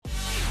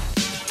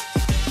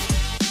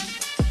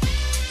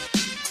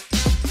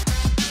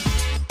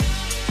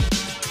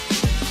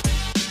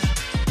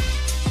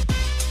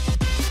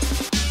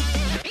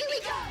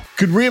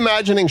Could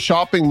reimagining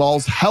shopping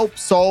malls help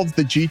solve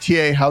the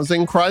GTA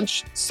housing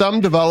crunch? Some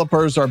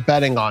developers are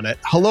betting on it.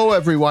 Hello,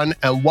 everyone,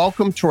 and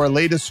welcome to our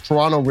latest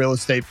Toronto real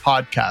estate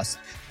podcast.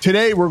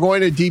 Today, we're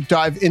going to deep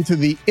dive into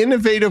the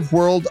innovative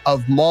world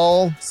of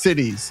mall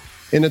cities.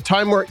 In a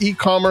time where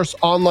e-commerce,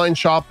 online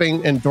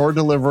shopping, and door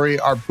delivery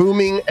are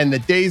booming and the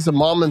days of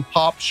mom and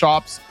pop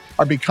shops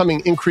are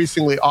becoming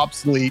increasingly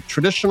obsolete,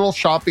 traditional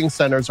shopping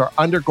centers are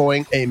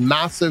undergoing a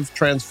massive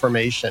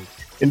transformation.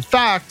 In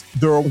fact,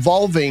 they're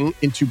evolving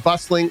into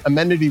bustling,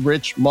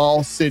 amenity-rich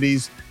mall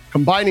cities,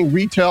 combining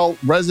retail,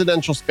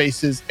 residential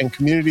spaces, and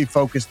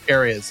community-focused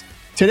areas.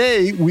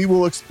 Today, we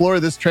will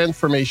explore this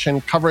transformation,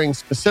 covering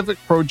specific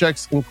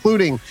projects,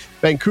 including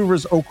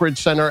Vancouver's Oak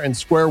Ridge Centre and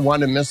Square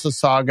One in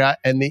Mississauga,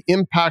 and the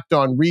impact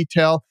on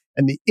retail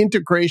and the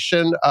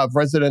integration of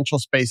residential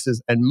spaces,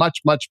 and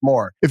much, much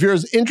more. If you're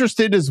as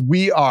interested as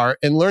we are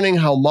in learning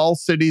how mall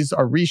cities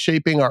are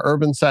reshaping our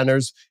urban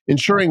centers,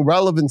 ensuring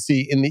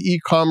relevancy in the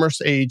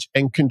e-commerce age,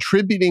 and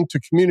contributing to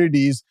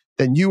communities,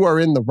 then you are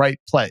in the right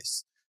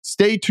place.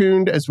 Stay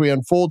tuned as we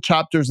unfold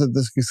chapters of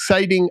this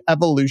exciting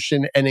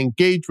evolution and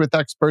engage with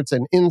experts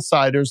and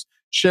insiders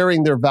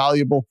sharing their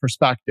valuable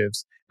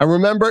perspectives. And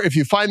remember, if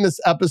you find this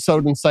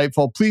episode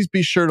insightful, please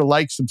be sure to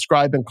like,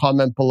 subscribe, and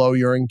comment below.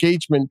 Your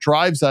engagement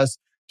drives us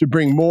to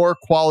bring more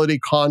quality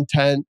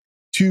content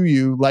to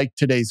you, like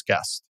today's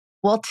guest.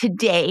 Well,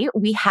 today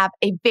we have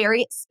a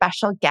very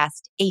special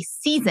guest, a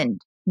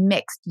seasoned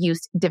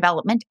mixed-use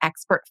development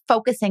expert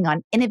focusing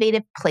on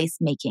innovative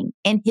placemaking.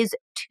 In his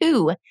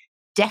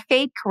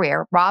two-decade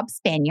career, Rob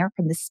Spanier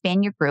from the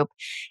Spanier Group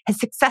has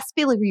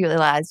successfully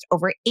realized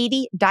over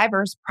 80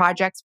 diverse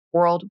projects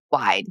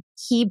worldwide.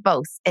 He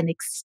boasts an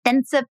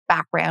extensive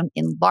background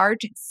in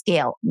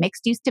large-scale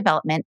mixed-use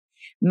development,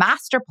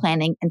 master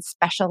planning, and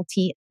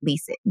specialty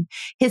leasing.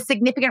 His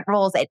significant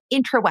roles at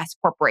IntraWest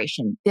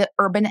Corporation, the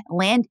Urban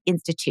Land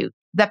Institute,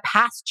 the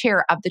past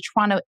chair of the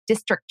Toronto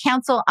District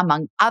Council,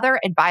 among other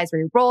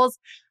advisory roles,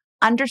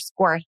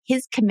 underscore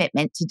his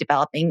commitment to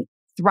developing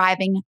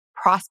thriving,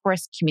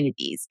 prosperous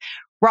communities.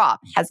 Rob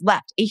has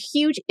left a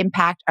huge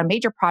impact on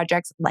major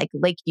projects like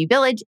Lakeview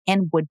Village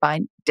and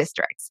Woodbine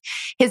districts.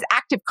 His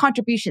active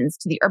contributions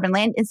to the Urban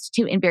Land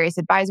Institute and various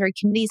advisory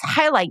committees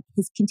highlight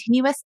his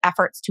continuous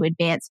efforts to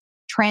advance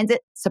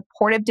transit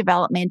supportive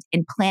development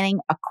and planning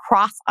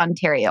across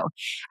Ontario.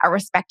 A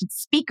respected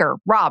speaker,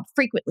 Rob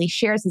frequently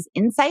shares his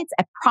insights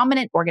at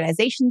prominent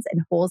organizations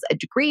and holds a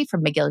degree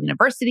from McGill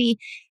University.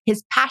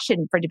 His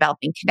passion for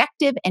developing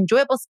connective,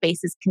 enjoyable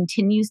spaces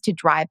continues to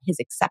drive his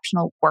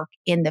exceptional work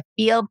in the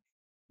field.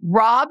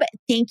 Rob,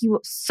 thank you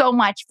so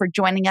much for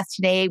joining us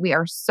today. We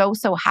are so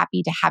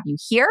happy to have you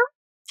here.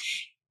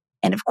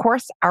 And of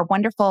course, our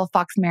wonderful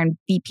Fox Marin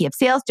VP of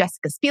Sales,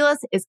 Jessica Spilas,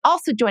 is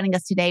also joining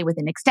us today with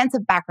an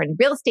extensive background in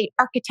real estate,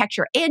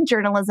 architecture, and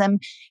journalism,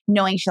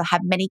 knowing she'll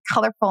have many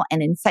colorful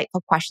and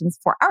insightful questions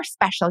for our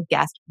special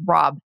guest,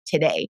 Rob,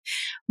 today.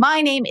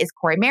 My name is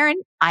Corey Marin.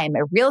 I am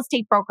a real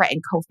estate broker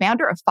and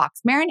co-founder of Fox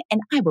Marin,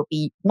 and I will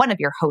be one of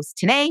your hosts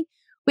today.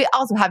 We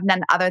also have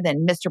none other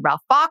than Mr.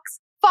 Ralph Fox,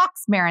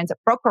 Fox Marin's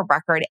broker of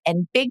record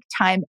and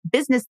big-time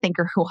business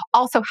thinker who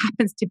also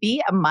happens to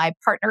be my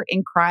partner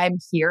in crime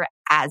here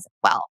as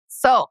well.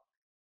 So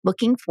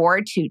looking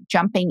forward to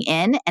jumping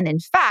in and, in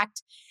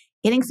fact,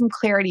 getting some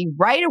clarity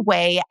right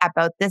away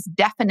about this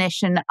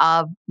definition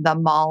of the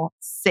mall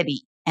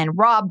city. And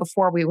Rob,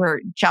 before we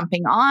were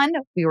jumping on,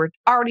 we were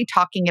already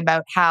talking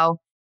about how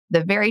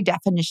the very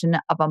definition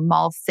of a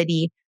mall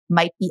city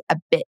might be a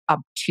bit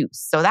obtuse.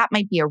 So that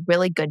might be a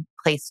really good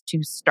place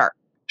to start.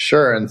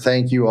 Sure. And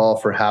thank you all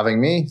for having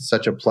me.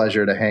 Such a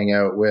pleasure to hang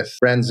out with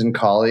friends and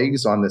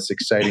colleagues on this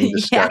exciting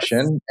discussion.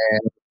 Yes.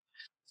 And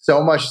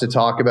so much to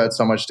talk about,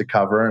 so much to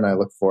cover. And I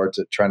look forward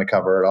to trying to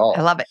cover it all.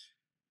 I love it.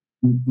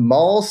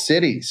 Mall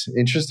cities.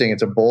 Interesting.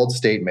 It's a bold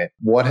statement.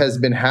 What has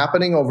been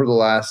happening over the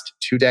last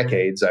 2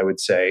 decades, I would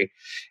say,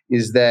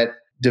 is that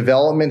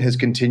development has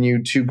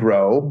continued to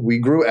grow. We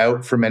grew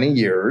out for many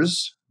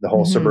years, the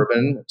whole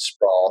suburban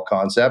sprawl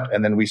concept,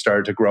 and then we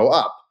started to grow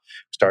up.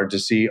 Started to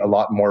see a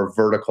lot more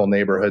vertical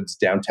neighborhoods,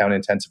 downtown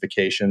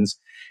intensifications.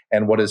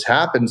 And what has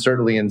happened,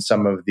 certainly in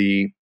some of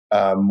the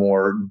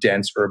more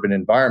dense urban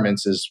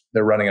environments, is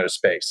they're running out of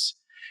space.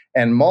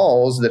 And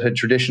malls that had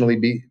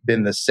traditionally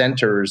been the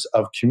centers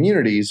of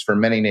communities for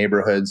many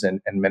neighborhoods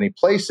and many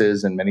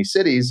places and many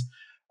cities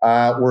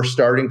were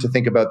starting to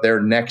think about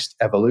their next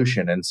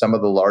evolution. And some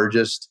of the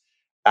largest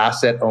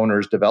asset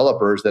owners,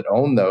 developers that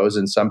own those,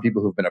 and some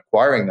people who've been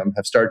acquiring them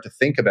have started to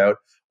think about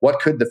what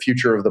could the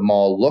future of the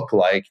mall look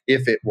like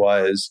if it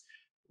was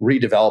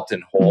redeveloped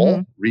in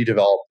whole,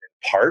 redeveloped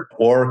in part,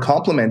 or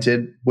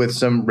complemented with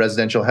some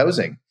residential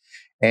housing.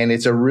 And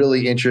it's a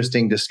really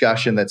interesting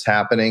discussion that's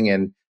happening.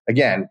 And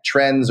again,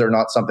 trends are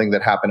not something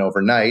that happen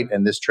overnight.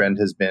 And this trend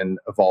has been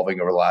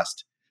evolving over the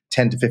last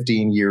 10 to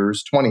 15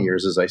 years, 20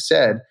 years, as I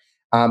said.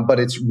 But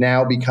it's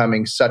now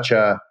becoming such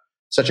a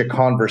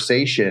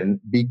conversation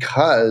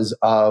because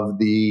of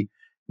the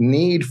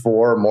need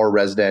for more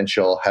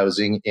residential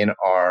housing in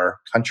our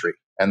country.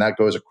 And that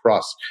goes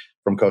across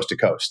from coast to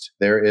coast.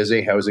 There is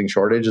a housing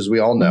shortage, as we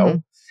all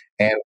know.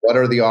 And what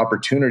are the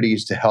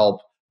opportunities to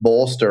help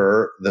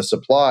bolster the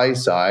supply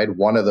side?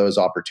 One of those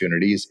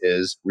opportunities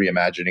is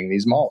reimagining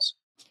these malls.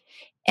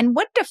 And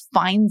what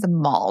defines a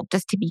mall,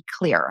 just to be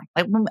clear?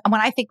 Like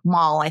when I think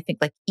mall, I think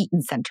like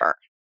Eaton Center.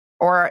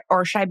 Or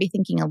should I be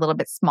thinking a little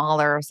bit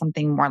smaller,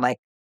 something more like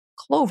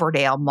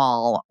Cloverdale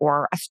Mall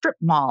or a strip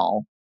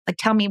mall? Like,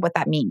 tell me what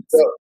that means.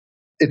 So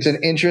it's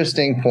an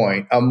interesting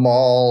point. A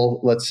mall,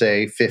 let's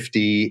say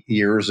 50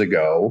 years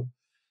ago,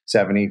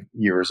 70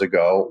 years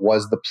ago,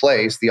 was the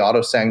place, the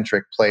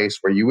autocentric place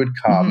where you would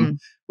come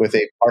with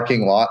a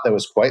parking lot that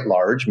was quite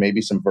large,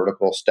 maybe some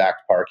vertical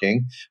stacked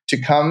parking, to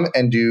come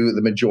and do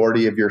the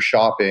majority of your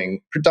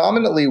shopping,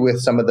 predominantly with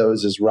some of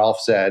those, as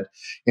Ralph said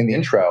in the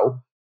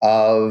intro,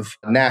 of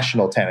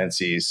national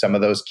tenancies, some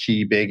of those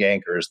key big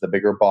anchors, the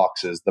bigger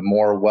boxes, the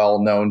more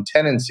well-known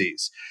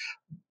tenancies.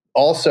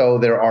 Also,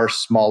 there are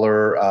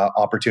smaller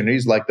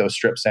opportunities like those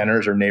strip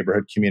centers or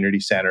neighborhood community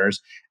centers.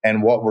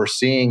 And what we're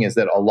seeing is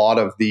that a lot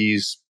of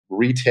these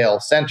retail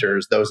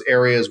centers, those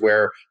areas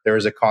where there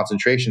is a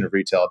concentration of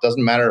retail, it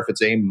doesn't matter if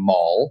it's a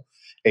mall,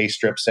 a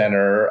strip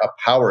center, a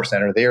power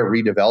center, they are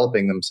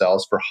redeveloping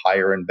themselves for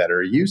higher and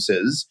better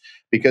uses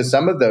because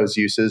some of those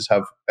uses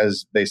have,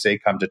 as they say,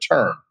 come to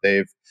term.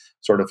 They've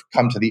sort of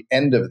come to the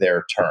end of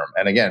their term.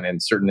 And again, in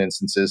certain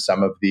instances,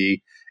 some of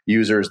the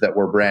users that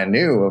were brand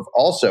new have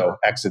also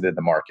exited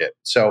the market.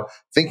 So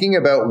thinking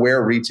about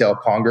where retail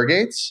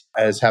congregates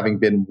as having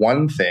been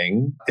one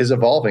thing is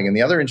evolving. And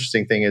the other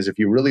interesting thing is if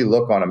you really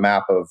look on a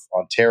map of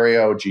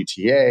Ontario,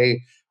 GTA,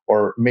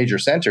 or major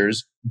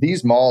centers,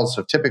 these malls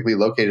have typically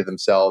located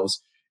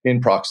themselves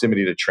in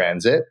proximity to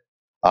transit,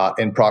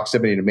 in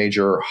proximity to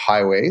major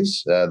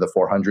highways, the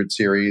 400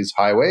 series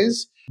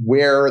highways,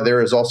 where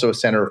there is also a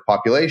center of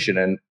population.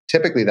 And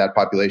typically that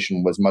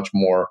population was much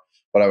more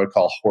what I would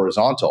call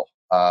horizontal,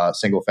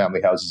 single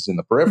family houses in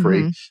the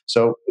periphery.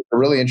 So it's a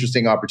really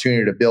interesting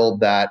opportunity to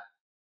build that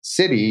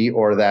city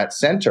or that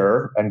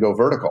center and go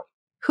vertical.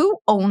 Who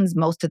owns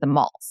most of the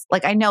malls?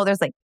 Like I know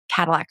there's like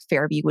Cadillac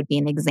Fairview would be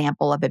an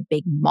example of a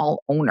big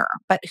mall owner,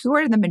 but who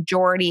are the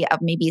majority of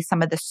maybe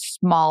some of the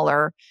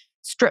smaller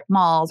strip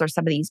malls or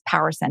some of these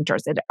power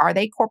centers? Are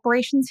they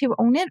corporations who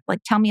own it?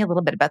 Like tell me a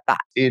little bit about that.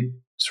 It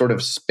sort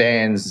of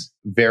spans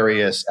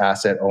various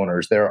asset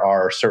owners. There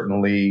are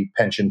certainly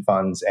pension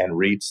funds and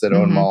REITs that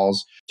own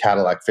malls.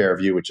 Cadillac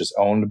Fairview, which is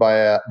owned by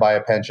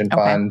a pension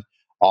fund.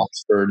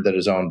 Oxford, that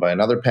is owned by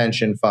another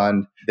pension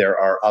fund. There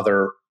are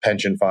other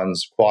pension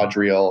funds,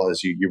 Quadrille,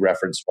 as you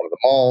referenced, one of the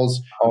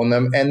malls, own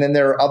them. And then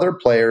there are other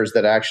players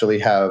that actually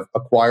have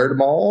acquired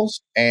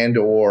malls and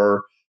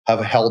or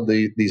have held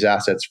these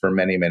assets for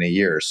many, many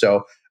years.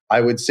 So I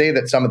would say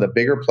that some of the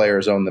bigger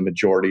players own the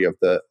majority of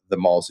the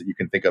malls that you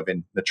can think of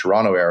in the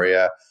Toronto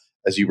area.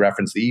 As you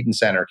referenced, the Eaton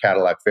Centre,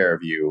 Cadillac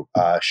Fairview,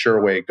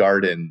 Sherway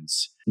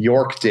Gardens,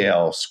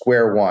 Yorkdale,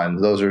 Square One.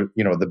 Those are,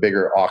 the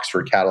bigger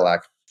Oxford,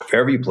 Cadillac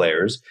Fairview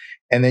players.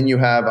 And then you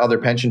have other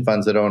pension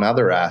funds that own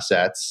other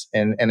assets.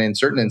 And in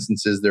certain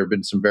instances, there have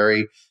been some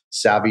very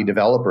savvy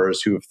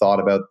developers who have thought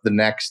about the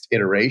next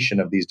iteration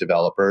of these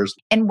developers.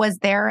 And was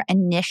their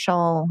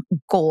initial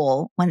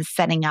goal when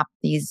setting up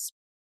these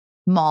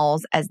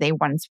malls as they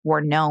once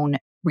were known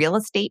real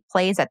estate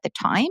plays at the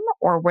time,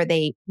 or were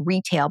they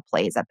retail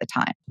plays at the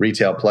time?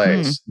 Retail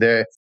plays.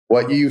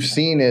 What you've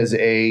seen is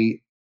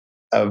a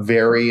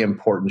very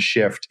important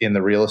shift in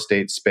the real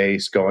estate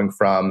space going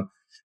from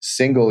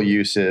single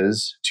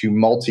uses to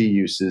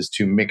multi-uses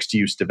to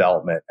mixed-use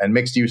development. And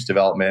mixed-use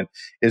development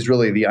is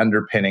really the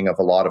underpinning of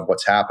a lot of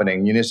what's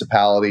happening.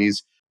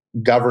 Municipalities,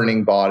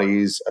 governing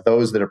bodies,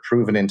 those that have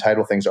proven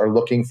entitled things are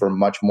looking for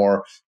much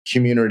more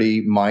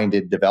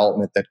community-minded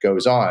development that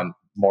goes on.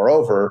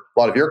 Moreover, a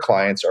lot of your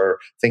clients are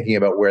thinking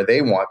about where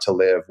they want to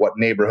live, what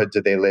neighborhood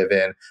do they live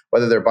in,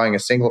 whether they're buying a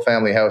single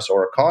family house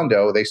or a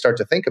condo, they start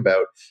to think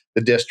about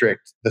the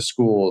district, the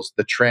schools,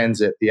 the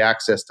transit, the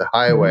access to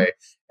highway.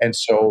 And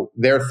so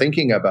they're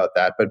thinking about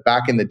that. But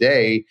back in the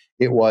day,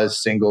 it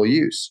was single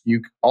use.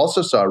 You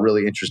also saw a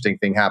really interesting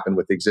thing happen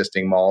with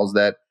existing malls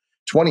that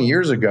 20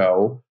 years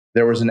ago,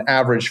 there was an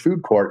average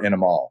food court in a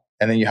mall.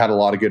 And then you had a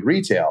lot of good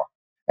retail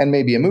and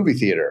maybe a movie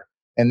theater.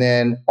 And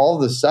then all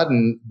of a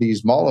sudden,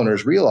 these mall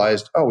owners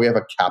realized, oh, we have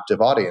a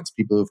captive audience,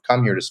 people who've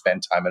come here to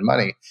spend time and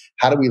money.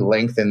 How do we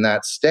lengthen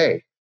that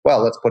stay? Well,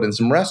 let's put in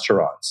some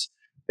restaurants.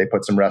 They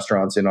put some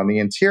restaurants in on the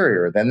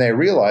interior. Then they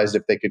realized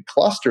if they could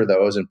cluster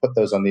those and put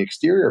those on the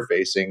exterior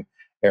facing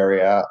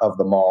area of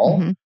the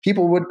mall,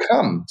 people would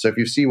come. So if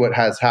you see what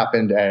has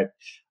happened at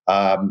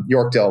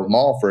Yorkdale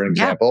Mall, for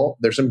example,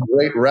 there's some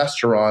great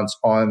restaurants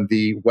on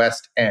the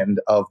west end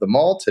of the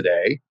mall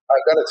today.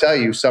 I've got to tell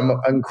you, some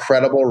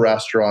incredible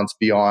restaurants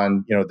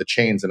beyond, the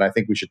chains. And I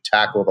think we should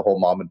tackle the whole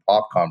mom and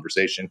pop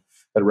conversation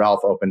that Ralph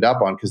opened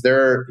up on, because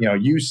there,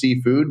 U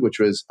Seafood, which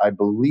was, I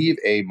believe,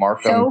 a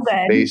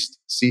Markham-based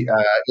Asian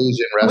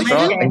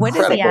restaurant.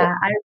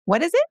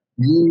 What is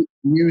it?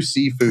 U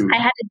Seafood. I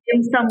had to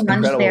do some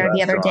lunch there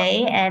the other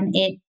day, and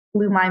it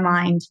blew my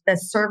mind. The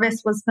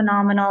service was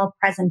phenomenal,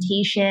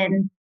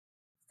 presentation,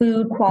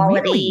 food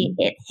quality.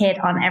 It hit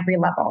on every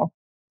level.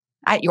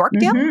 At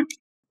Yorkdale?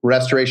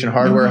 Restoration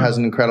Hardware has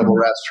an incredible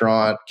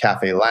restaurant,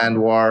 Cafe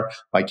Landoir.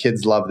 My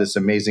kids love this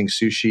amazing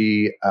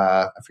sushi.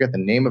 I forget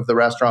the name of the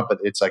restaurant, but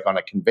it's like on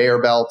a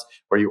conveyor belt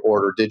where you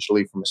order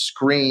digitally from a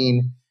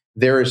screen.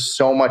 There is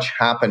so much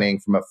happening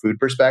from a food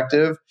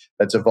perspective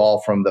that's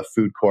evolved from the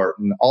food court.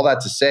 And all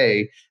that to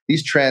say,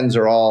 these trends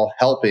are all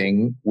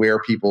helping where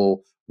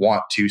people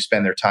want to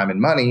spend their time and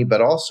money, but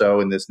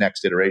also in this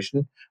next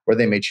iteration where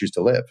they may choose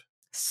to live.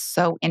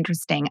 So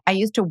interesting. I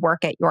used to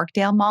work at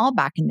Yorkdale Mall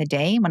back in the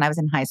day when I was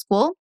in high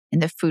school,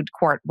 and the food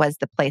court was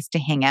the place to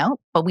hang out,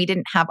 but we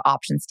didn't have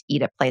options to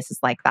eat at places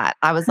like that.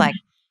 I was like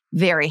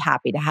very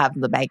happy to have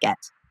Le Baguette.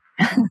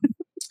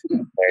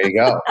 There you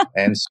go.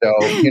 And so,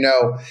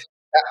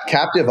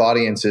 captive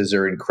audiences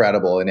are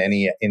incredible in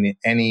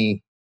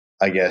any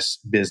I guess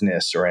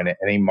business or in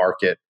any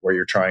market where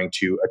you're trying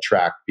to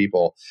attract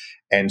people.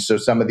 And so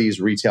some of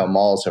these retail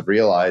malls have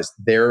realized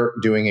they're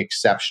doing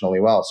exceptionally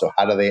well. So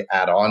how do they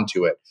add on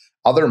to it?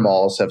 Other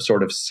malls have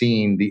sort of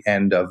seen the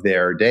end of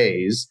their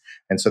days.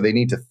 And so they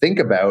need to think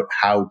about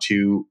how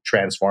to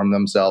transform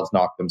themselves,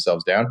 knock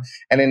themselves down.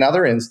 And in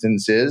other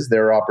instances,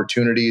 there are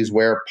opportunities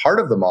where part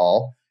of the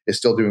mall is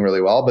still doing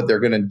really well, but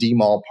they're going to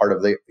demall part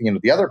of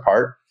the other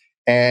part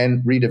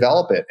and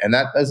redevelop it. And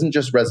that isn't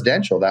just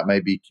residential. That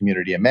might be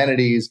community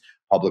amenities,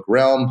 public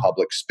realm,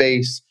 public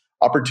space,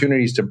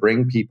 opportunities to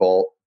bring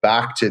people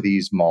back to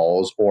these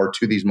malls or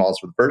to these malls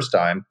for the first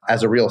time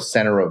as a real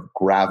center of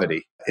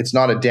gravity. It's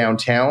not a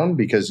downtown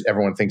because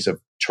everyone thinks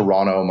of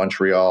Toronto,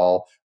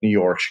 Montreal, New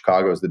York,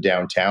 Chicago as the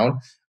downtown.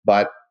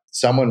 But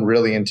someone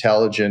really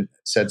intelligent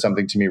said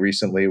something to me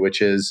recently,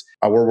 which is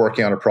we're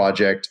working on a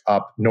project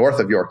up north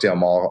of Yorkdale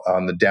Mall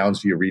on the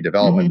Downsview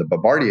redevelopment, the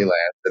Bombardier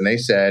land. And they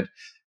said,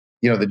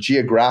 the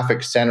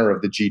geographic center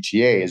of the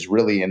GTA is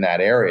really in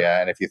that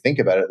area. And if you think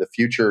about it, the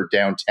future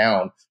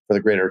downtown for the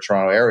Greater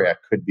Toronto area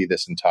could be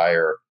this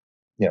entire,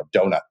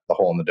 donut, the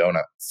hole in the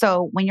donut.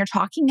 So when you're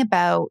talking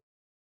about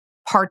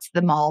parts of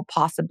the mall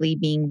possibly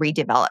being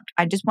redeveloped,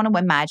 I just want to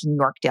imagine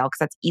Yorkdale because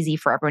that's easy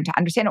for everyone to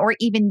understand, or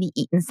even the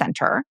Eaton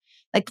Center.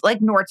 Like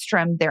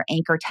Nordstrom, their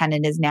anchor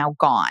tenant is now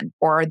gone,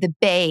 or the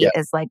Bay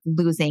is like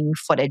losing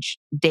footage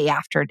day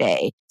after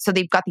day. So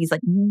they've got these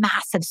like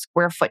massive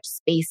square foot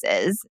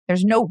spaces.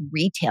 There's no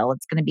retail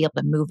that's going to be able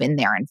to move in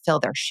there and fill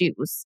their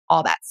shoes,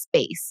 all that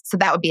space. So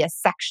that would be a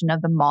section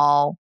of the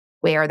mall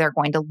where they're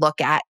going to look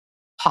at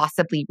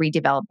possibly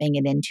redeveloping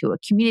it into a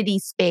community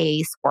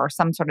space or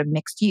some sort of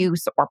mixed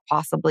use or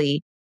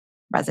possibly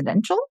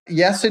residential?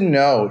 Yes and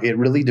no. It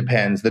really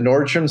depends. The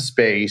Nordstrom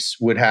space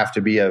would have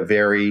to be a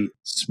very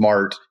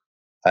smart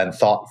and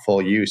thoughtful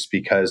use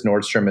because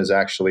Nordstrom is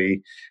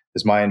actually,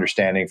 is my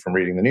understanding from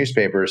reading the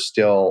newspapers,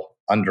 still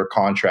under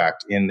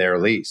contract in their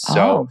lease.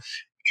 So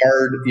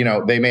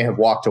they may have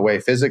walked away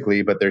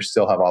physically, but they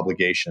still have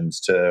obligations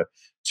to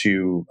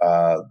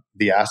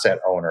the asset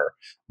owner.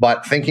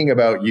 But thinking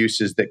about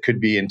uses that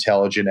could be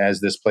intelligent as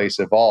this place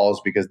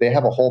evolves, because they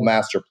have a whole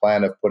master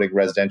plan of putting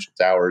residential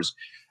towers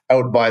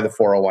out by the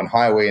 401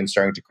 highway and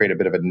starting to create a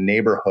bit of a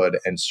neighborhood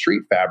and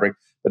street fabric.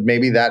 But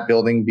maybe that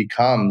building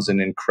becomes an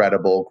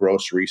incredible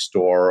grocery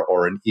store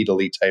or an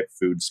Eataly type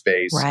food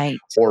space. Right.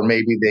 Or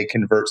maybe they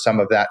convert some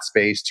of that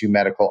space to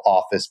medical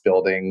office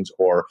buildings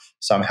or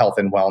some health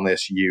and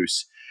wellness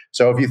use.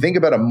 So if you think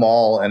about a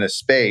mall and a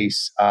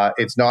space,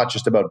 it's not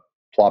just about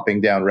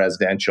plopping down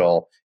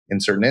residential in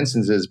certain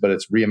instances, but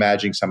it's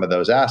reimagining some of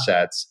those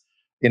assets.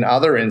 In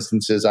other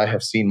instances, I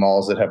have seen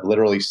malls that have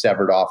literally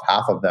severed off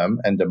half of them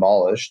and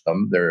demolished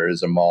them. There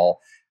is a mall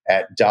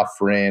at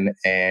Dufferin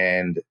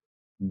and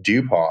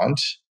DuPont.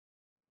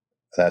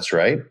 That's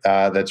right.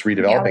 That's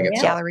redeveloping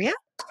itself. Galleria?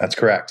 That's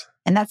correct.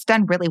 And that's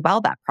done really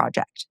well, that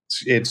project.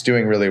 It's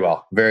doing really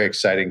well. Very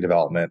exciting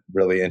development.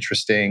 Really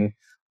interesting.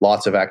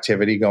 Lots of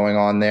activity going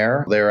on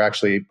there. They're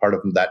actually part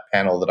of that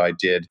panel that I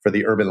did for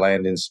the Urban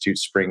Land Institute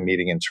spring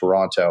meeting in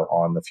Toronto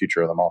on the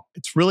future of the mall.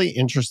 It's really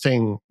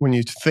interesting when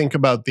you think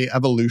about the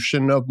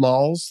evolution of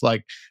malls.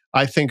 Like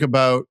I think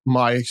about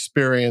my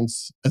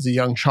experience as a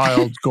young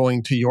child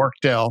going to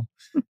Yorkdale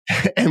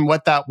and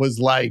what that was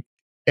like.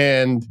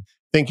 And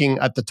thinking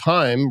at the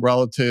time,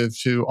 relative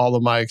to all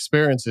of my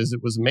experiences, it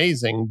was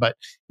amazing. But,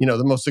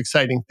 the most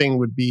exciting thing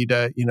would be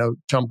to,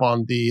 jump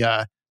on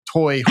the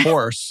toy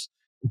horse,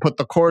 put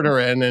the quarter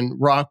in and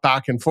rock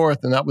back and forth.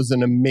 And that was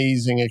an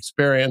amazing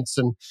experience.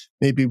 And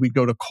maybe we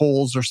go to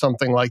Kohl's or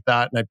something like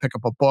that and I'd pick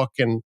up a book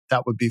and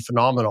that would be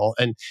phenomenal.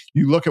 And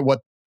you look at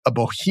what a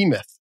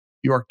behemoth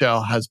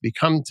Yorkdale has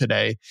become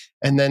today.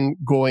 And then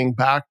going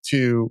back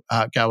to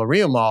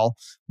Galleria Mall,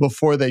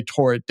 before they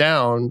tore it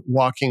down,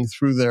 walking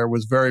through there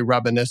was very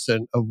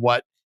reminiscent of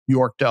what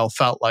Yorkdale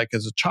felt like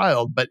as a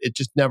child, but it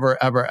just never,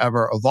 ever,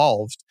 ever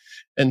evolved.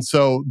 And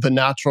so the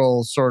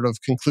natural sort of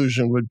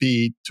conclusion would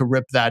be to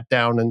rip that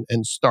down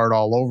and start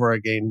all over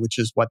again, which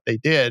is what they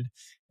did.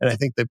 And I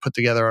think they put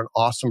together an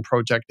awesome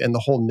project, and the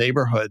whole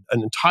neighborhood,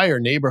 an entire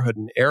neighborhood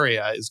and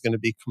area is going to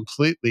be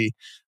completely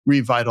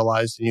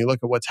revitalized. And you look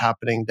at what's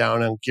happening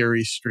down on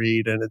Geary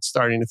Street and it's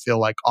starting to feel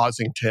like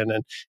Ossington.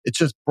 And it's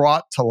just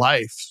brought to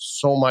life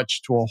so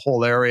much to a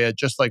whole area,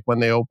 just like when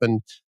they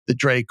opened the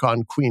Drake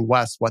on Queen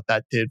West, what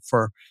that did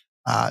for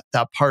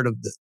that part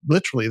of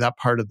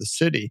the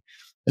city.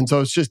 And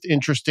so it's just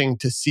interesting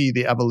to see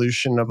the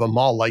evolution of a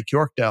mall like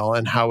Yorkdale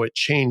and how it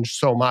changed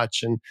so much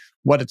and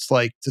what it's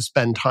like to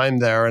spend time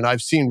there. And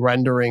I've seen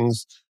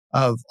renderings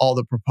of all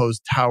the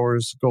proposed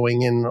towers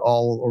going in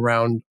all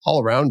around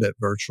it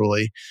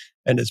virtually.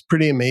 And it's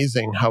pretty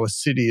amazing how a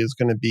city is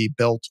going to be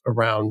built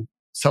around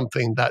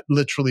something that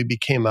literally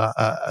became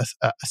a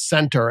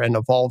center and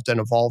evolved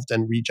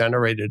and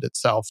regenerated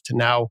itself to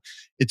now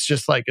it's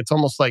just like, it's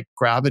almost like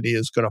gravity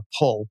is going to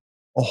pull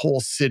a whole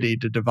city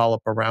to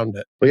develop around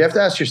it. Well, you have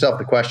to ask yourself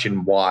the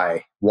question,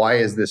 why? Why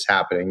is this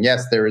happening?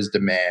 Yes, there is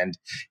demand.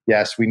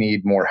 Yes, we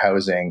need more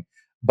housing.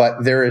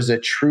 But there is a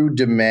true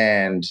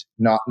demand,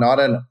 not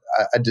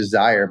a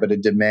desire, but a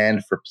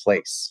demand for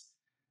place.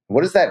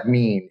 What does that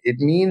mean? It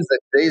means that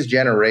today's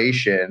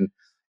generation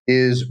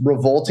is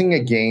revolting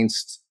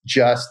against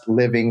just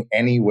living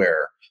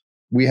anywhere.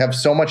 We have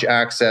so much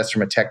access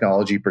from a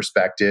technology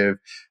perspective.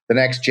 The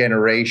next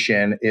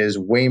generation is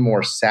way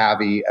more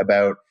savvy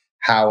about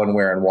how and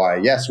where and why.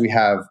 Yes, we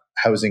have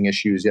housing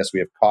issues. Yes, we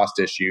have cost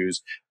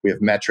issues. We have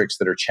metrics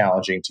that are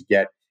challenging to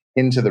get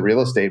into the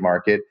real estate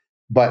market.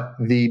 But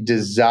the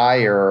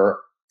desire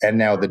and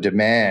now the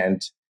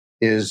demand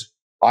is,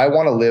 I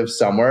want to live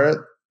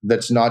somewhere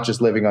that's not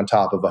just living on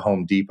top of a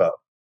Home Depot.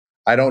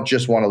 I don't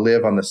just want to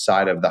live on the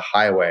side of the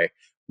highway.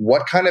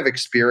 What kind of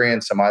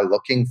experience am I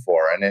looking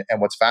for? And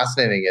what's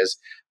fascinating is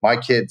my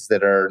kids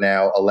that are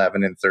now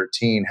 11 and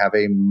 13 have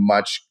a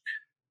much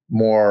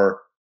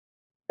more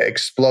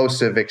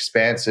explosive,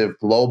 expansive,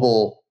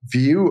 global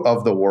view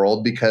of the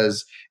world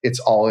because it's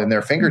all in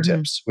their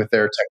fingertips with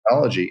their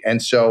technology.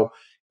 And so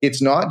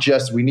it's not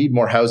just we need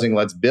more housing,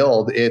 let's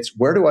build. It's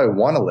where do I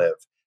want to live?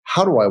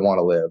 How do I want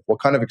to live? What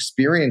kind of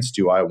experience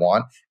do I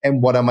want?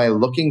 And what am I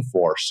looking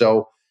for?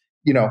 So,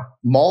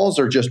 malls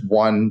are just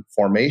one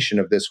formation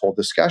of this whole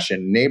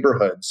discussion.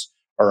 Neighborhoods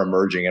are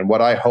emerging. And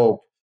what I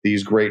hope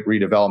these great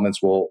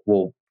redevelopments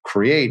will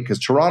create, because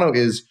Toronto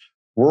is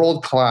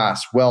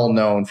world-class,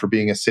 well-known for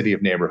being a city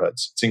of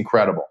neighborhoods. It's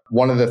incredible.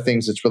 One of the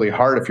things that's really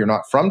hard if you're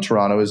not from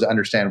Toronto is to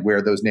understand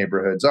where those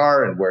neighborhoods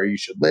are and where you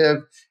should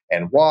live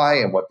and why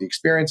and what the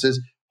experience is.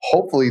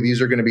 Hopefully,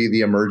 these are going to be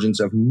the emergence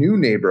of new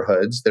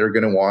neighborhoods that are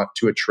going to want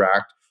to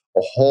attract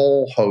a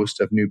whole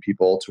host of new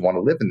people to want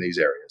to live in these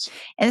areas.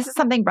 And this is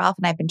something Ralph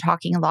and I have been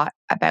talking a lot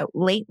about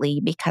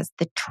lately because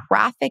the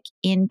traffic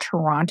in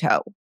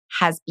Toronto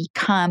has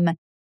become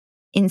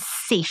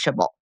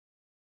insatiable.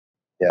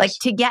 Yes. Like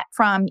to get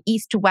from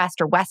east to west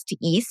or west to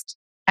east,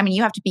 I mean,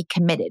 you have to be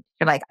committed.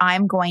 You're like,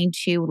 I'm going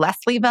to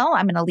Leslieville.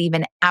 I'm going to leave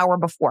an hour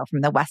before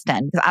from the West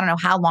End because I don't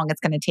know how long it's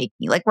going to take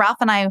me. Like Ralph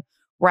and I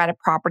were at a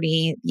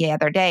property the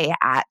other day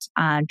at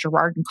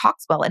Gerrard and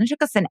Coxwell, and it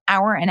took us an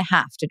hour and a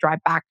half to drive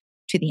back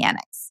to the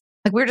annex.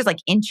 Like we were just like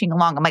inching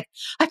along. I'm like,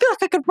 I feel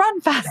like I could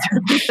run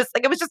faster.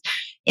 It was just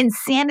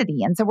insanity.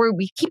 And so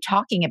we keep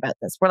talking about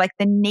this. We're like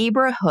the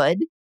neighborhood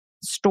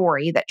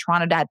story that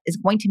Toronto Dad is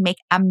going to make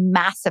a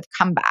massive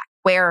comeback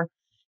where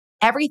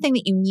everything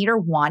that you need or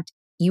want,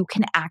 you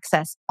can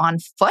access on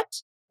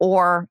foot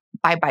or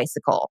by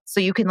bicycle. So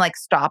you can like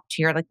stop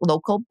to your like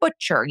local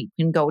butcher. You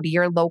can go to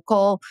your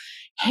local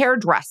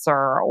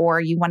hairdresser,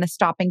 or you want to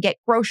stop and get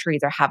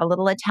groceries or have a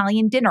little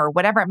Italian dinner,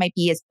 whatever it might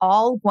be, is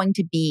all going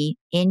to be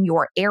in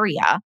your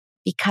area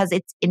because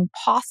it's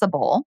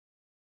impossible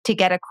to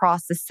get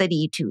across the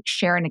city to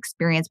share an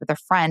experience with a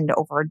friend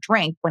over a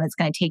drink when it's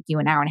going to take you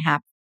an hour and a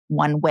half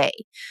one way.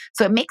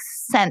 So it makes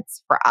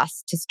sense for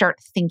us to start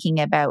thinking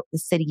about the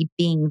city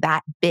being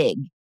that big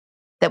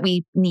that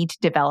we need to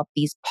develop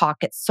these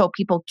pockets so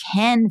people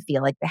can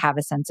feel like they have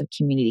a sense of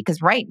community.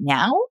 Because right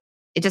now,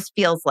 it just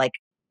feels like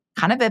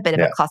kind of a bit of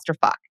a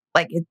clusterfuck.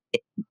 Like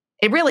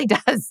it really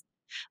does.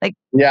 Like,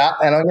 yeah.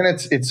 And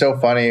it's so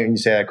funny when you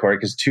say that, Corey,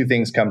 because two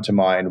things come to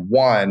mind.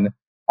 One,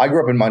 I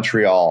grew up in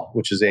Montreal,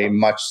 which is a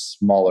much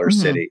smaller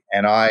city.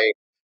 And I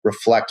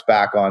reflect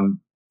back on,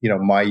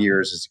 my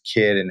years as a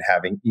kid and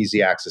having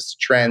easy access to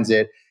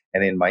transit.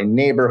 And in my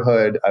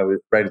neighborhood, I was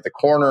right at the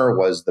corner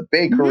was the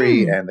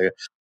bakery and the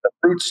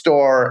fruit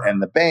store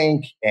and the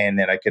bank. And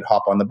then I could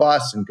hop on the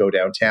bus and go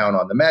downtown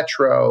on the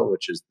metro,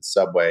 which is the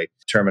subway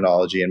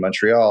terminology in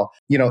Montreal.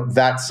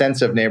 That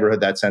sense of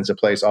neighborhood, that sense of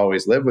place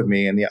always lived with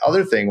me. And the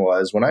other thing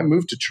was when I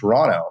moved to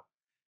Toronto,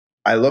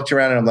 I looked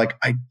around and I'm like,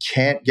 I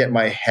can't get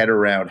my head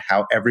around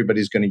how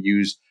everybody's going to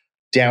use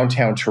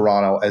downtown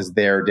Toronto as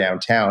their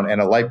downtown.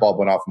 And a light bulb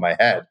went off in my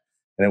head.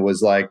 And it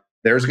was like,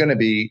 there's going to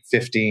be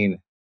 15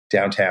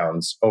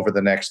 downtowns over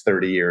the next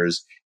 30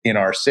 years in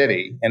our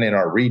city and in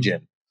our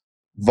region.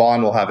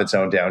 Vaughan will have its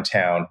own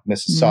downtown.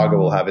 Mississauga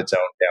will have its own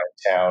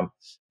downtown.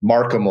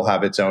 Markham will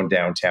have its own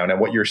downtown. And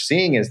what you're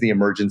seeing is the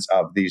emergence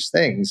of these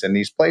things and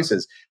these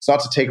places. It's not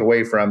to take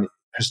away from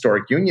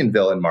historic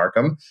Unionville in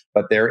Markham,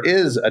 but there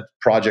is a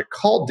project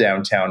called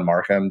Downtown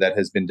Markham that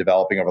has been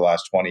developing over the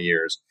last 20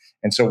 years.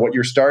 And so what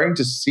you're starting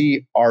to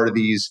see are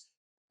these,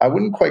 I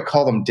wouldn't quite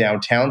call them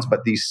downtowns,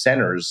 but these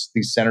centers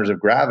of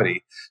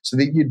gravity, so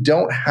that you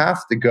don't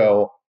have to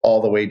go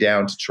all the way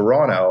down to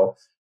Toronto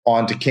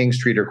onto King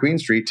Street or Queen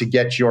Street to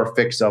get your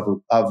fix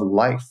of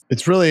life.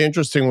 It's really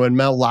interesting when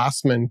Mel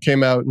Lastman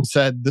came out and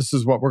said, this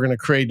is what we're going to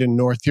create in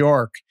North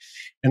York.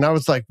 And I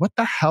was like, what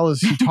the hell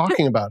is he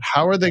talking about?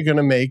 How are they going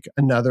to make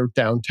another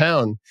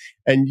downtown?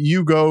 And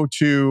you go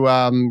to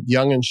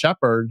Yonge and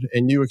Sheppard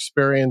and you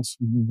experience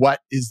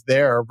what is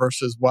there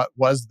versus what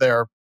was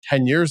there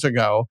 10 years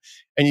ago.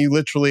 And you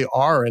literally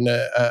are in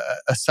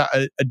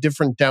a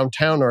different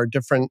downtown or a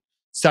different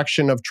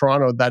section of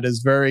Toronto that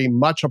is very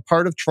much a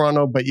part of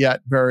Toronto, but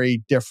yet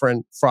very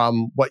different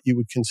from what you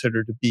would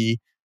consider to be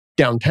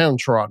downtown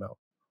Toronto.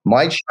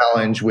 My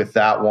challenge with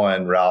that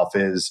one, Ralph,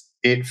 is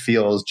it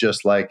feels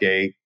just like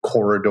a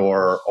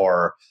corridor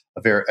or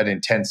an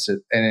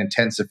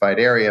intensified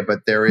area, but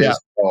there is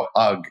no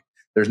hug.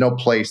 There's no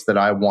place that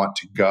I want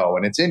to go.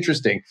 And it's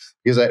interesting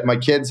because my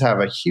kids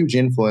have a huge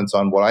influence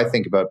on what I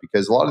think about,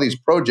 because a lot of these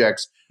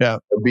projects are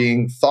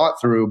being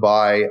thought through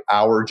by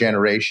our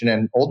generation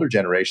and older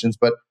generations,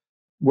 but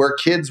where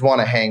kids want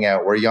to hang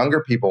out, where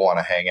younger people want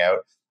to hang out.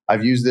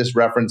 I've used this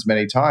reference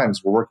many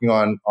times. We're working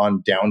on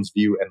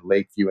Downsview and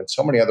Lakeview and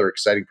so many other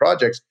exciting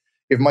projects.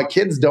 If my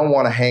kids don't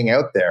want to hang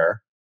out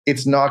there,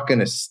 it's not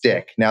going to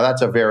stick. Now,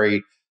 that's a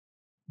very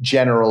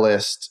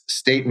generalist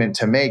statement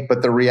to make,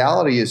 but the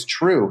reality is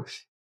true.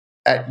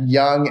 At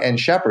Yonge and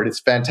Sheppard, it's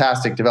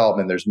fantastic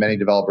development. There's many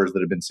developers that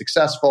have been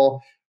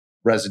successful,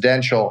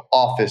 residential,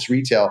 office,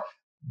 retail,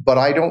 but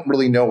I don't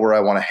really know where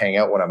I want to hang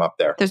out when I'm up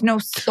there. There's no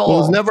soul.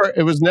 Well,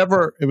 it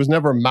was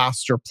never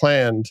master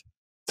planned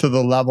to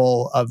the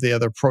level of the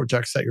other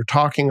projects that you're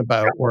talking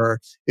about, where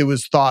it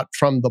was thought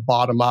from the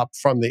bottom up,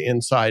 from the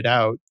inside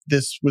out.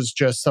 This was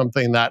just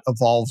something that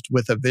evolved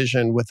with a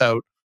vision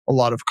without a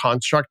lot of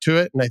construct to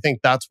it. And I think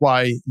that's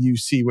why you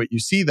see what you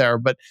see there.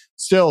 But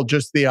still,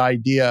 just the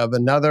idea of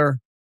another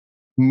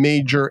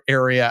major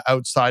area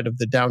outside of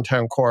the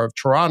downtown core of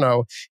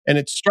Toronto. And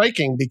it's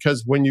striking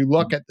because when you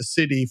look at the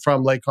city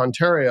from Lake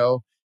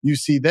Ontario, you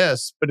see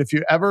this. But if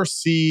you ever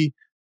see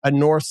a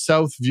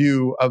north-south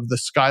view of the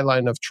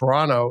skyline of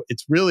Toronto,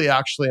 it's really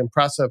actually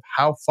impressive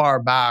how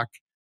far back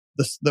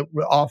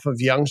off of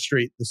Yonge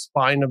Street, the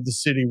spine of the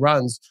city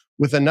runs,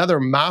 with another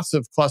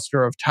massive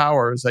cluster of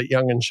towers at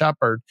Yonge and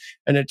Sheppard.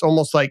 And it's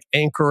almost like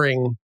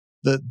anchoring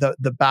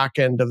the back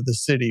end of the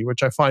city,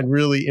 which I find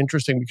really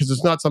interesting because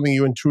it's not something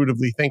you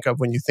intuitively think of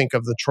when you think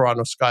of the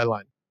Toronto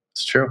skyline.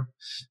 It's true.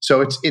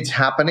 So it's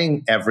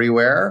happening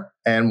everywhere.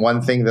 And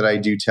one thing that I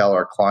do tell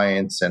our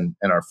clients and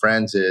our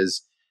friends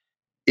is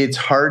it's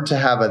hard to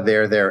have a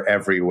there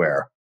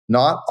everywhere.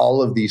 Not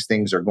all of these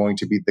things are going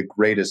to be the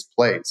greatest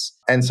place,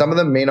 and some of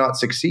them may not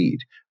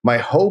succeed. My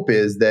hope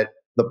is that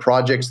the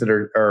projects that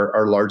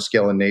are large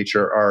scale in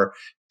nature are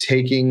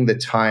taking the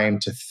time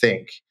to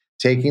think,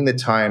 taking the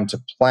time to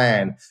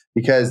plan,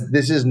 because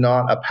this is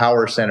not a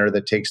power center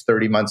that takes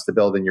 30 months to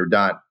build and you're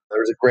done.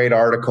 There's a great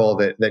article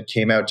that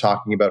came out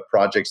talking about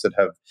projects that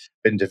have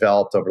been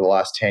developed over the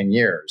last 10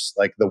 years,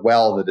 like the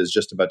well that is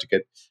just about to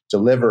get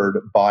delivered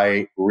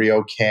by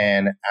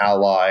RioCan,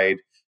 Allied,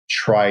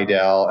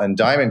 Tridel, and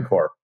Diamond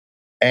Corp.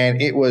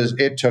 And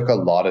it took a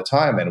lot of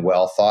time and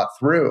well thought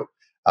through.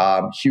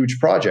 Huge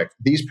project.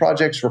 These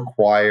projects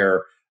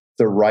require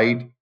the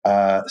right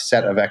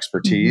set of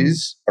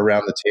expertise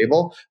around the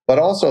table, but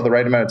also the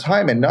right amount of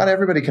time. And not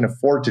everybody can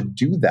afford to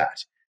do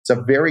that. It's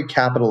a very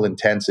capital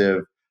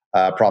intensive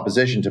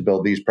proposition to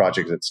build these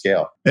projects at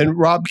scale. And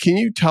Rob, can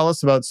you tell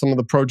us about some of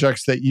the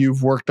projects that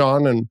you've worked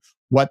on and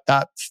what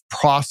that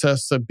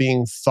process of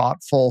being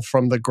thoughtful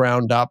from the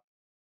ground up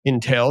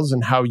entails,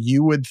 and how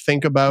you would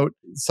think about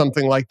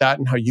something like that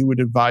and how you would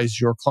advise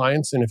your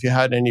clients? And if you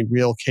had any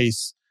real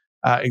case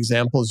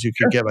examples you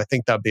could give, I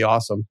think that'd be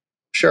awesome.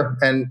 Sure.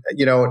 And,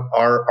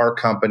 our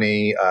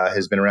company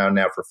has been around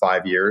now for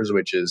 5 years,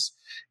 which is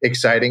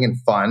exciting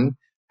and fun.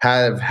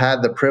 Have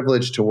had the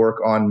privilege to work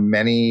on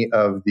many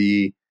of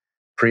the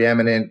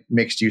preeminent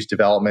mixed-use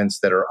developments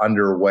that are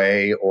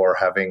underway or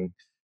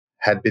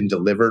had been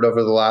delivered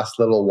over the last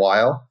little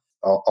while.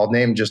 I'll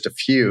name just a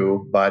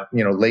few, but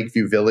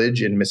Lakeview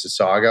Village in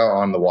Mississauga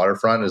on the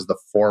waterfront is the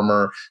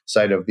former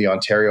site of the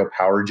Ontario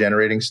Power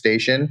Generating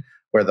Station,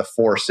 where the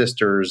Four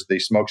Sisters, the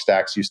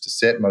smokestacks, used to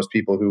sit. Most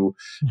people who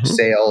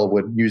sail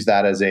would use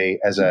that as a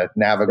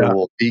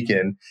navigable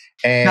beacon.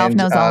 And Ralph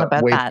knows all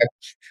about that.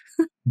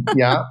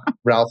 Yeah,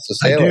 Ralph's a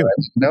sailor. I didn't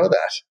know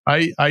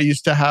that. I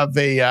used to have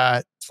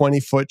a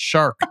 20-foot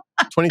shark,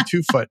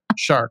 22-foot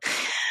shark,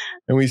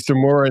 and we used to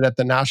moor it at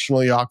the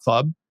National Yacht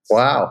Club.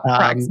 Wow.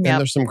 And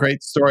there's some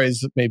great stories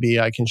that maybe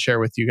I can share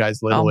with you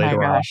guys a little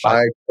later on.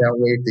 I can't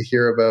wait to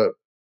hear about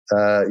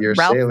your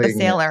Ralph sailing. The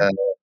sailor.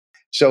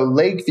 So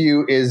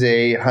Lakeview is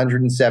a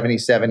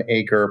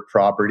 177-acre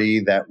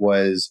property that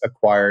was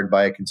acquired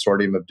by a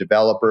consortium of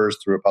developers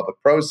through a public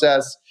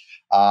process.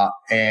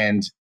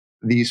 And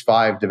these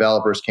 5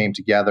 developers came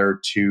together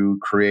to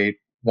create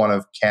one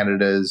of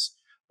Canada's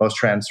most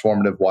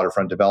transformative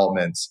waterfront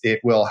developments. It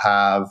will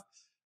have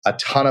a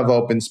ton of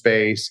open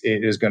space.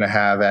 It is going to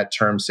have at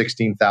term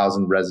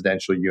 16,000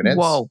 residential units.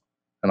 Whoa.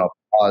 And I'll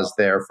pause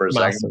there for a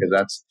second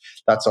because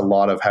that's a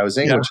lot of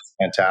housing, which is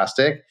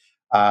fantastic.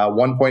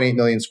 1.8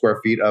 million square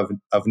feet of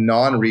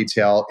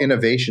non-retail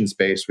innovation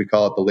space. We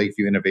call it the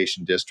Lakeview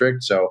Innovation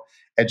District. So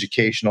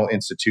educational,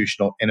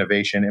 institutional,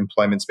 innovation,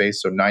 employment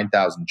space. So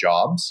 9,000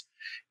 jobs.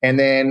 And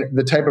then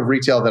the type of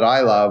retail that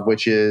I love,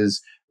 which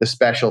is the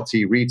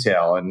specialty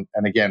retail. And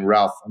again,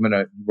 Ralph,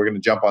 we're gonna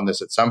jump on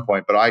this at some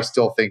point, but I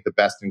still think the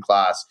best in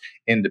class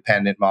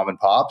independent mom and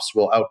pops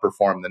will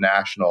outperform the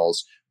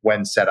nationals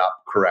when set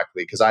up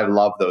correctly, because I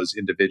love those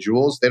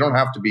individuals. They don't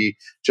have to be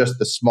just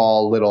the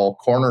small little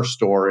corner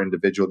store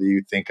individual that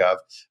you think of,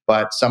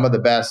 but some of the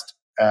best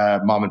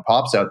mom and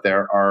pops out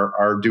there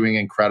are doing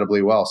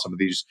incredibly well. Some of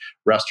these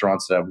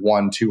restaurants that have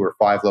 1, 2, or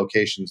 5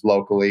 locations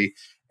locally.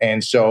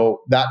 And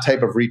so that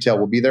type of retail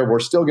will be there. We're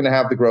still going to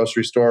have the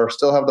grocery store,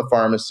 still have the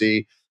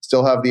pharmacy,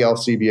 still have the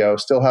LCBO,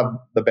 still have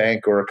the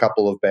bank or a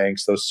couple of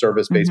banks, those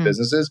service-based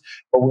businesses.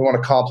 But we want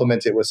to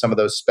complement it with some of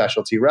those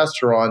specialty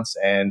restaurants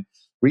and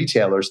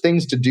retailers,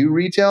 things to do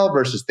retail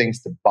versus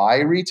things to buy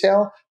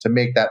retail to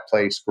make that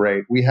place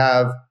great. We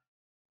have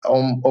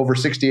over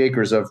 60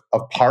 acres of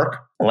park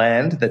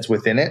land that's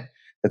within it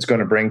that's going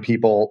to bring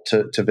people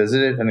to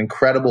visit it. An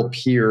incredible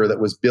pier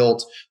that was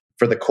built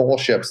for the coal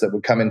ships that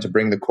would come in to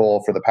bring the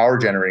coal for the power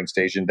generating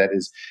station that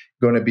is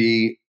going to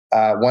be,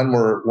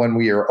 when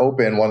we are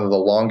open, one of the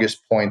longest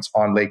points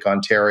on Lake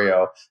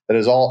Ontario that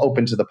is all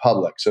open to the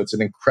public. So it's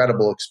an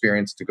incredible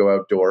experience to go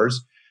outdoors.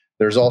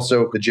 There's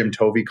also the Jim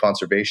Tovey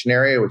Conservation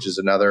Area, which is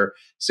another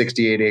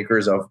 68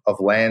 acres of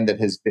land that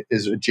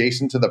is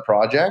adjacent to the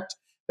project,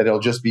 that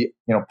it'll just be,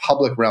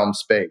 public realm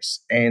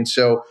space. And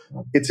so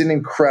it's an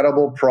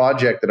incredible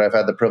project that I've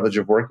had the privilege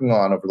of working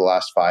on over the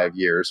last 5+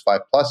 years,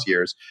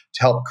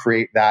 to help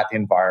create that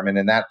environment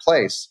in that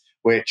place,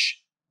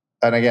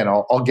 and again,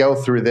 I'll go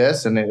through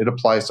this and it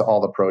applies to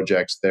all the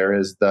projects. There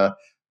is the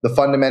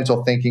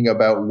fundamental thinking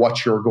about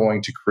what you're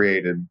going to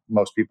create. And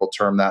most people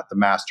term that the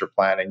master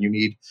plan. And you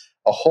need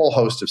a whole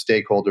host of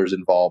stakeholders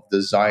involved,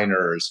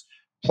 designers,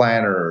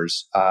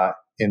 planners,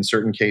 in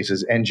certain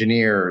cases,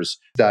 engineers,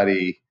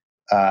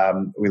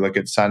 we look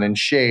at sun and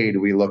shade,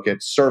 we look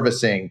at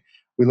servicing,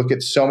 we look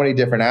at so many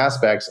different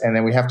aspects. And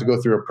then we have to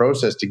go through a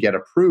process to get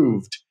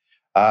approved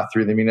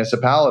through the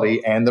municipality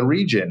and the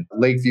region.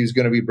 Lakeview is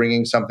going to be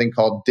bringing something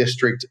called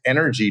district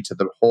energy to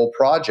the whole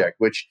project,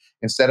 which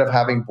instead of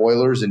having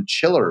boilers and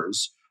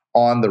chillers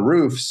on the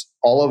roofs,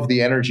 all of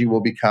the energy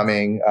will be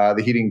coming,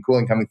 the heating and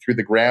cooling coming through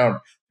the ground,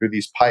 through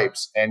these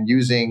pipes, and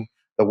using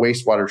the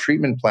wastewater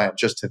treatment plant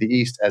just to the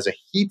east as a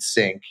heat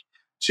sink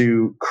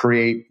to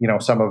create,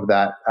 some of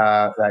that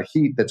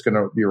heat that's going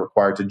to be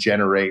required to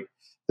generate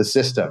the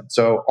system.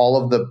 So all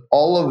of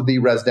the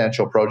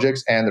residential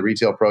projects and the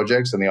retail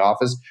projects and the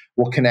office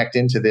will connect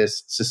into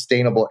this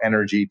sustainable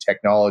energy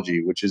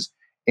technology, which is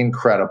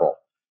incredible.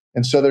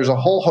 And so there's a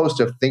whole host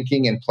of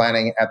thinking and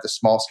planning at the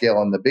small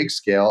scale and the big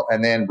scale,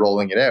 and then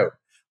rolling it out.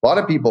 A lot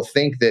of people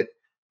think that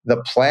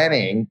the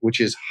planning, which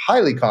is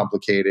highly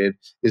complicated,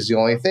 is the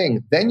only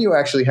thing. Then you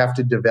actually have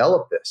to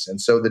develop this.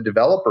 And so the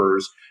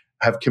developers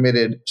have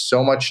committed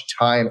so much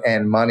time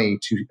and money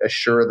to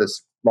assure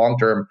this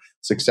long-term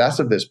success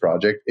of this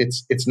project.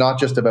 It's not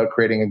just about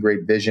creating a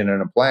great vision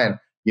and a plan.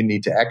 You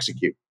need to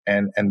execute.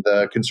 And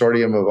the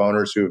consortium of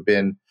owners who have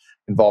been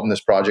involved in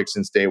this project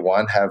since day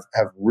one have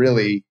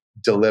really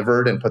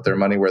delivered and put their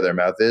money where their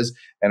mouth is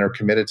and are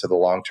committed to the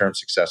long-term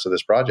success of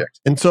this project.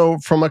 And so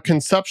from a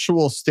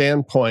conceptual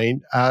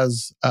standpoint,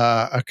 as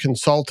a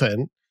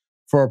consultant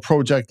for a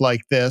project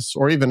like this,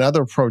 or even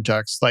other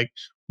projects,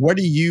 what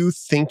are you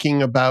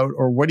thinking about,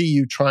 or what are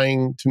you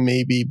trying to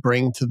maybe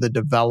bring to the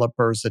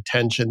developer's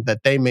attention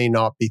that they may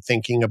not be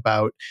thinking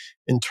about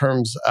in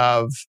terms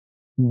of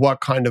what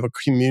kind of a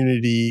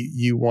community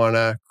you want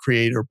to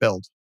create or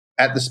build?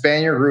 At the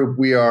Spanier Group,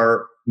 we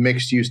are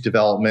mixed-use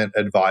development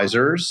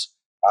advisors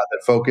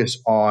that focus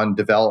on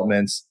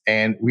developments,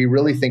 and we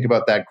really think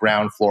about that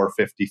ground floor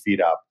 50 feet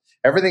up.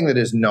 Everything that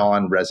is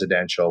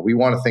non-residential. We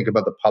want to think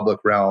about the public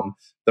realm,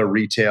 the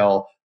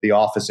retail, the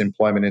office,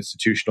 employment,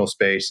 institutional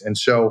space. And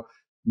so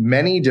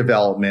many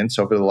developments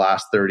over the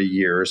last 30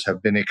 years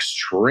have been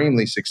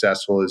extremely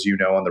successful, as you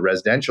know, on the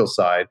residential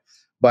side,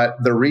 but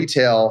the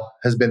retail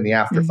has been the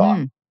afterthought.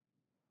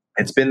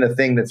 Mm-hmm. It's been the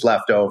thing that's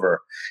left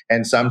over.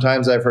 And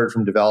sometimes I've heard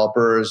from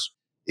developers,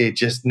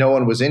 no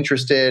one was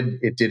interested.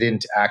 It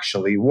didn't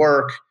actually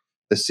work.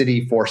 The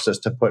city forced us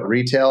to put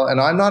retail.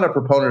 And I'm not a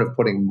proponent of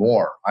putting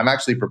more. I'm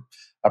actually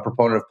a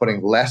proponent of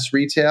putting less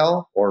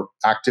retail or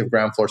active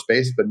ground floor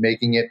space, but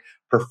making it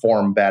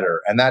perform better.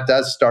 And that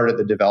does start at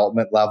the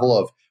development level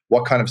of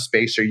what kind of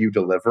space are you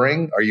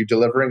delivering? Are you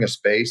delivering a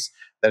space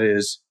that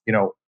is,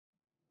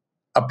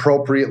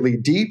 appropriately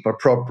deep,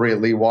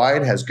 appropriately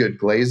wide, has good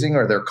glazing?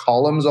 Are there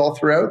columns all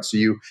throughout so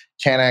you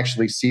can't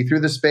actually see through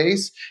the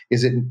space?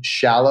 Is it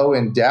shallow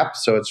in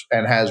depth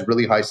and has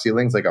really high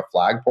ceilings like a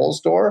flagpole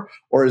store?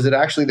 Or is it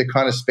actually the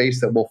kind of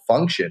space that will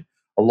function?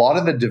 A lot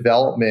of the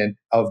development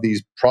of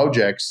these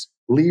projects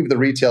leave the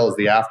retail as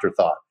the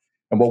afterthought.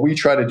 And what we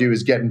try to do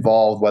is get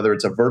involved, whether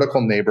it's a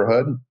vertical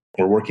neighborhood.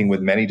 We're working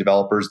with many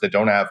developers that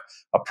don't have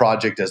a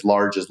project as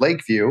large as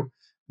Lakeview,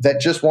 that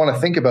just want to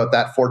think about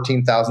that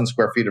 14,000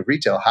 square feet of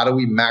retail. How do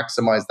we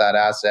maximize that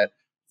asset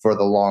for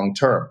the long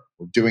term?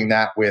 We're doing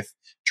that with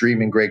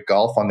Dream and Great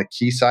Golf on the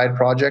Quayside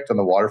project on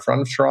the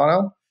waterfront of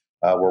Toronto.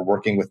 We're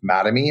working with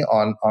Mattamy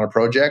on a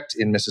project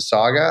in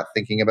Mississauga,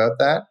 thinking about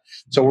that.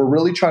 So we're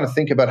really trying to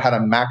think about how to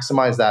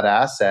maximize that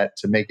asset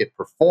to make it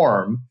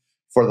perform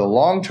for the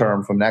long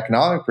term from an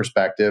economic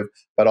perspective,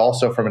 but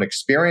also from an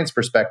experience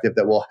perspective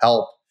that will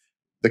help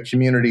the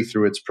community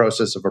through its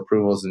process of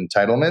approvals and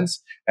entitlements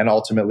and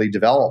ultimately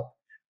develop.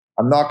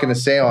 I'm not going to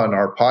say on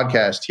our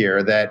podcast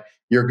here that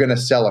you're going to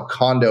sell a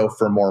condo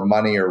for more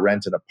money or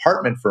rent an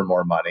apartment for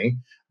more money,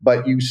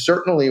 but you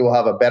certainly will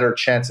have a better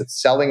chance at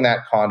selling that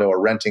condo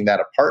or renting that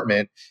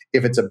apartment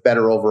if it's a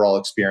better overall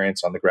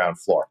experience on the ground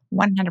floor.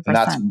 100%. And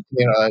that's,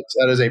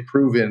 that is a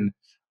proven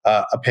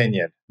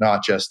opinion,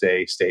 not just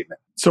a statement.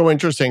 So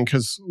interesting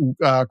because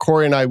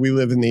Corey and I, we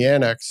live in the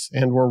Annex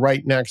and we're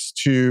right next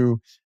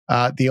to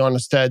the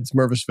Honest Ed's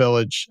Mervis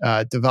Village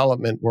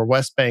development where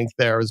Westbank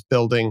there is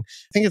building,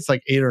 I think it's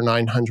like 800 or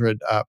 900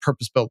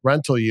 purpose-built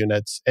rental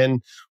units.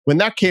 And when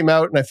that came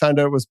out and I found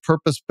out it was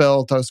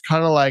purpose-built, I was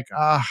kind of like,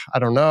 I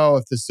don't know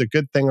if this is a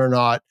good thing or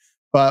not.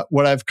 But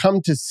what I've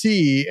come to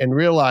see and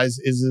realize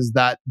is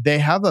that they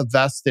have a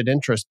vested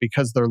interest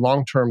because they're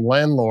long-term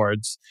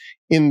landlords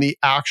in the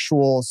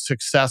actual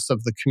success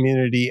of the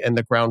community and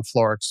the ground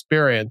floor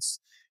experience.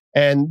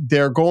 And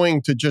they're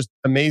going to just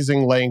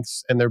amazing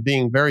lengths and they're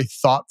being very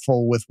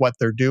thoughtful with what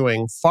they're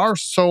doing, far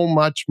so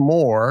much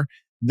more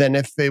than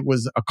if it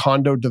was a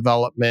condo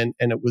development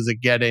and it was a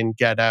get in,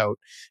 get out.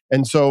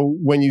 And so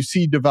when you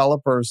see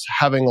developers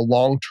having a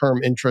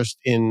long-term interest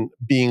in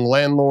being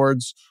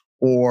landlords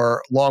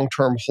or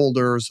long-term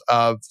holders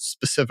of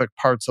specific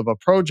parts of a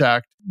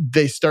project,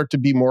 they start to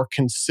be more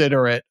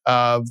considerate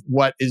of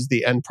what is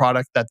the end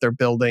product that they're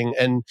building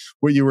and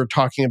what you were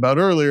talking about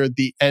earlier,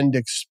 the end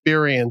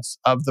experience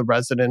of the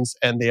residents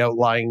and the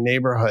outlying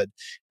neighborhood.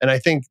 And I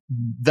think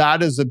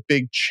that is a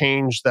big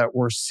change that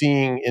we're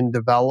seeing in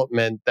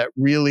development that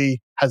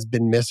really has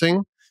been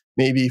missing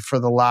maybe for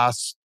the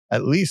last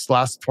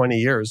 20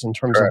 years in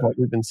terms of what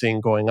we've been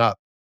seeing going up.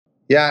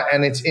 Yeah,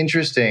 and it's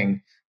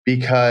interesting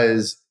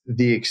because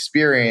the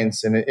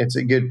experience, and it's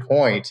a good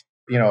point,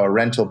 a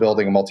rental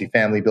building, a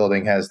multifamily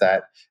building has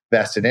that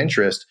vested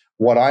interest.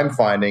 What I'm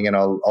finding, and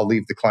I'll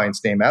leave the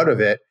client's name out of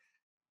it,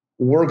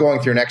 we're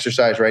going through an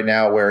exercise right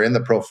now where in the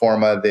pro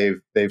forma,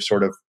 they've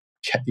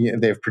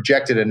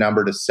projected a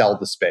number to sell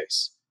the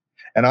space.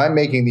 And I'm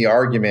making the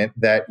argument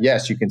that,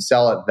 yes, you can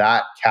sell at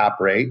that cap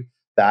rate,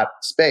 that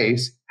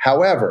space.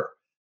 However,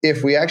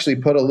 if we actually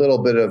put a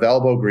little bit of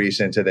elbow grease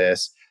into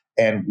this,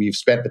 and we've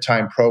spent the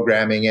time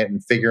programming it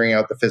and figuring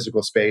out the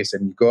physical space,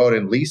 and you go out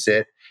and lease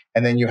it,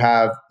 and then you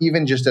have,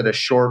 even just at a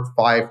short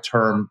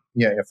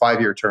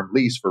 5-year term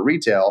lease for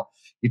retail,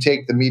 you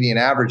take the median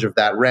average of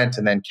that rent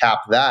and then cap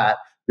that,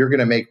 you're going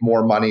to make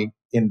more money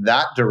in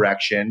that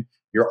direction.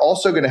 You're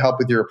also going to help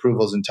with your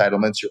approvals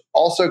entitlements. You're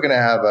also going to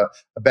have a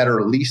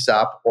better lease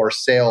up or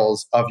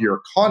sales of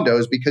your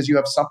condos because you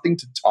have something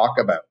to talk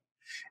about.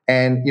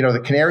 And,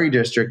 the Canary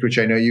District, which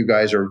I know you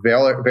guys are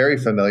very, very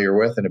familiar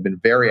with and have been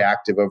very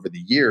active over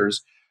the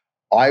years,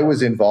 I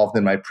was involved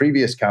in my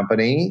previous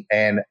company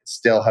and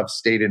still have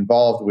stayed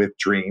involved with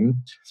Dream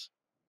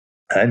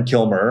and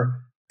Kilmer.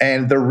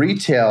 And the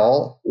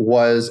retail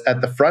was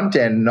at the front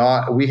end.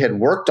 We had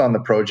worked on the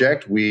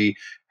project. We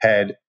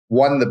had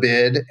won the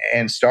bid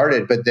and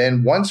started. But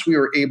then once we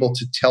were able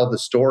to tell the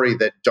story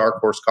that Dark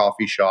Horse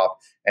Coffee Shop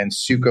and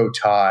Suko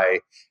Thai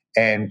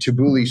and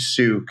Tubuli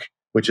Souk,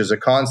 which is a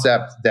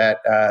concept that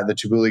the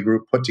Tubuli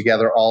Group put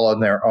together all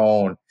on their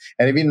own.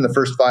 And even in the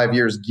first 5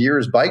 years,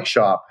 Gears Bike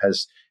Shop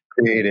has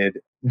created.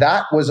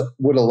 That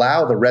would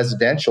allow the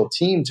residential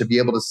team to be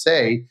able to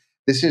say,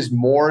 this is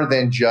more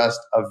than just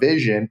a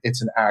vision.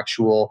 It's an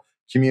actual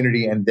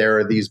community. And there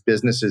are these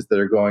businesses that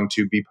are going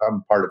to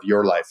become part of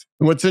your life.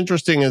 And what's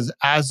interesting is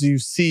as you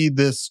see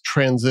this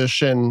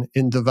transition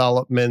in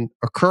development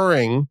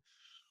occurring,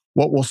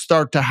 what will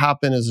start to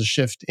happen is a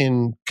shift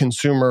in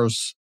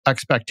consumers'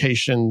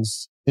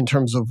 expectations in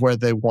terms of where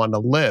they want to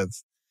live.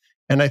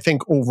 And I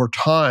think over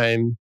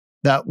time,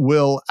 that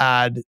will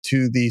add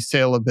to the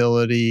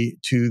saleability,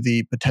 to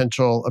the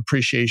potential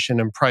appreciation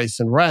in price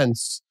and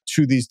rents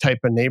to these type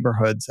of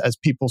neighborhoods as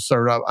people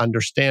start to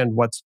understand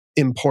what's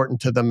important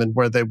to them and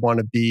where they want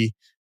to be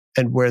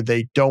and where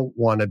they don't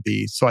want to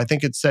be. So I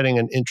think it's setting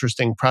an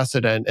interesting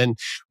precedent. And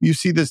you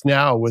see this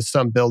now with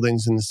some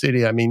buildings in the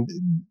city. I mean,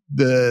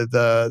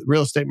 the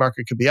real estate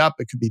market could be up,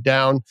 it could be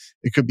down,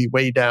 it could be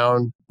way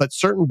down. But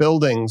certain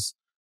buildings,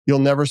 you'll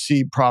never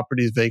see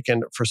properties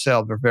vacant for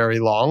sale for very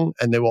long,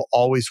 and they will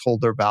always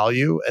hold their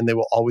value and they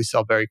will always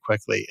sell very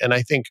quickly. And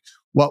I think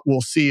what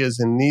we'll see is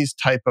in these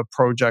type of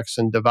projects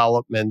and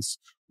developments,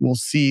 we'll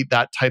see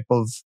that type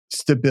of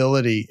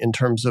stability in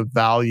terms of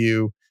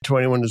value to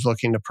anyone who's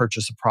looking to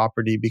purchase a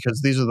property,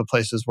 because these are the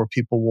places where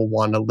people will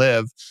want to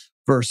live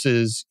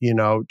versus,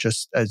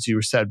 just as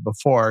you said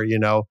before,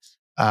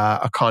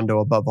 a condo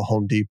above a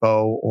Home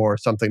Depot or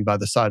something by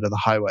the side of the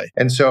highway.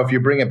 And so if you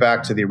bring it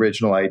back to the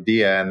original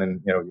idea, and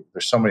then,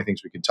 there's so many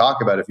things we can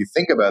talk about. If you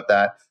think about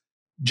that,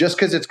 just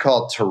because it's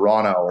called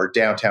Toronto or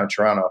downtown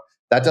Toronto,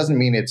 that doesn't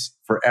mean it's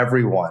for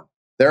everyone.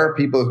 There are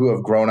people who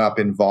have grown up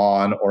in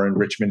Vaughan or in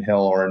Richmond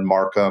Hill or in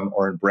Markham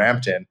or in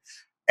Brampton,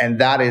 and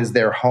that is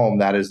their home,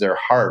 that is their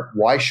heart.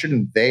 Why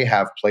shouldn't they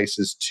have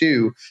places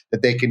too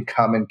that they can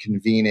come and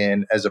convene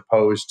in, as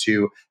opposed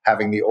to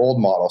having the old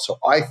model? So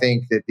I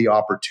think that the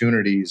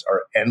opportunities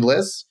are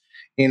endless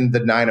in the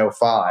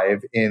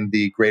 905 in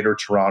the Greater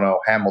Toronto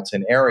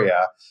Hamilton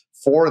area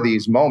for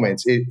these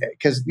moments,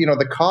 because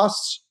the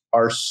costs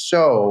are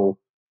so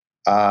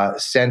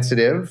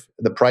sensitive,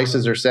 the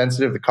prices are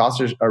sensitive, the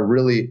costs are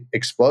really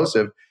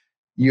explosive.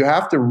 You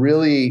have to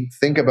really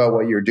think about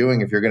what you're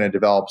doing if you're going to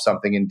develop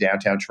something in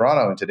downtown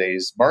Toronto in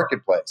today's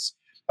marketplace.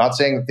 Not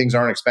saying that things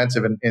aren't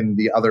expensive in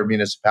the other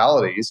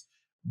municipalities,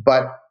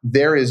 but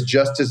there is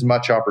just as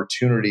much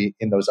opportunity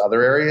in those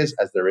other areas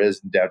as there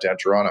is in downtown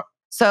Toronto.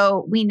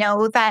 So we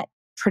know that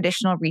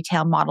traditional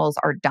retail models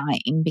are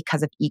dying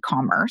because of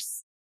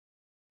e-commerce,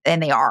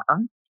 and they are.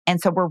 And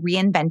so we're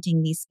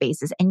reinventing these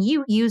spaces. And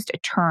you used a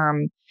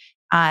term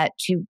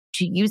to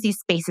use these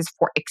spaces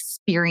for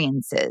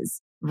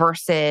experiences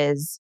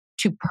versus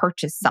to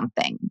purchase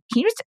something.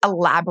 Can you just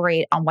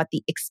elaborate on what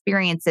the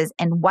experience is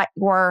and what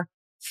your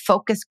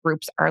focus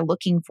groups are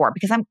looking for?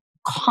 Because I'm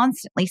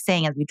constantly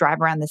saying, as we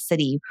drive around the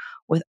city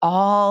with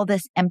all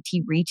this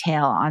empty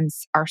retail on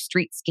our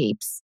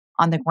streetscapes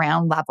on the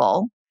ground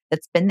level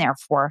that's been there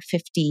for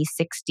 50,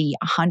 60,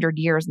 100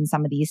 years in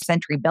some of these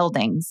century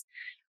buildings,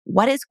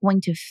 what is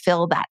going to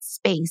fill that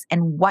space,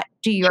 and what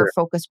do your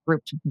focus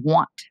groups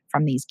want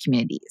from these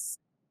communities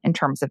in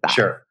terms of that?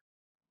 Sure.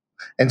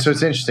 And so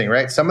it's interesting,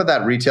 right? Some of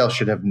that retail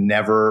should have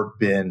never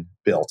been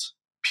built,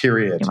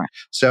 period. Right.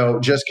 So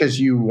just because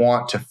you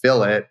want to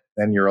fill it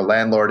and you're a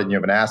landlord and you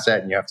have an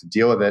asset and you have to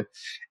deal with it,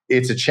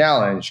 it's a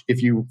challenge.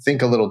 If you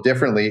think a little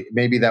differently,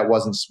 maybe that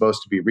wasn't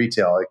supposed to be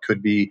retail. It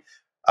could be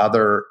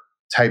other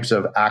types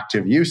of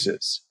active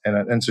uses.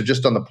 And so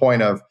just on the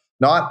point of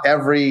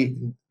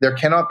there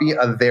cannot be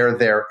a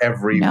there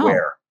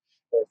everywhere.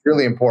 No. It's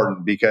really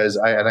important because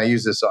I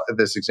use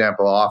this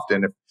example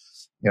often. If,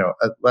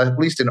 at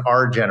least in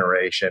our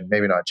generation,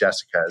 maybe not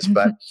Jessica's,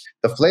 but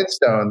the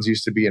Flintstones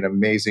used to be an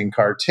amazing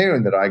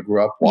cartoon that I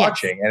grew up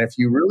watching. Yes. And if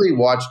you really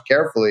watched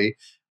carefully,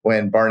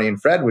 when Barney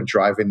and Fred would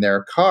drive in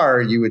their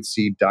car, you would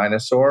see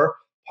dinosaur,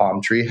 palm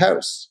tree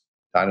house,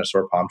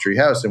 dinosaur, palm tree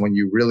house. And when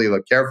you really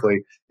look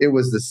carefully, it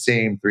was the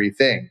same three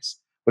things,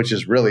 which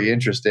is really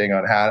interesting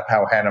on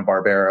how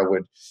Hanna-Barbera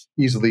would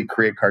easily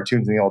create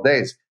cartoons in the old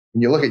days.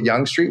 When you look at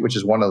Yonge Street, which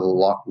is one of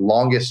the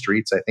longest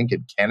streets, I think,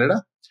 in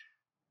Canada,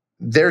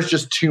 there's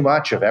just too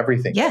much of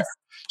everything there.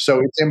 So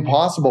it's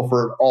impossible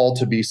for it all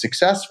to be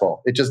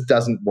successful. It just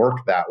doesn't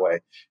work that way.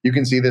 You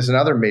can see this in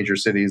other major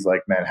cities like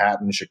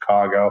Manhattan,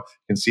 Chicago.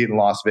 You can see it in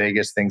Las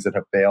Vegas, things that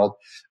have failed.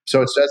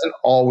 So it isn't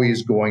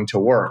always going to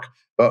work.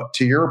 But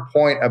to your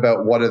point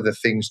about what are the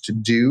things to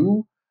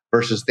do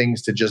versus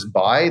things to just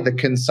buy, the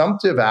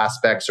consumptive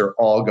aspects are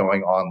all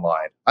going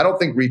online. I don't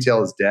think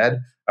retail is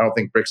dead. I don't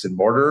think bricks and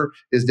mortar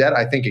is dead.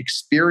 I think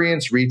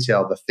experience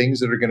retail, the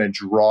things that are going to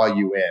draw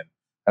you in.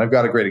 And I've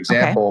got a great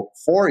example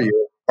for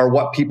you, are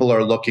what people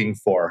are looking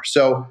for.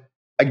 So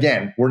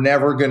again, we're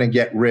never going to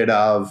get rid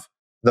of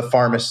the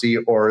pharmacy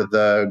or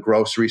the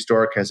grocery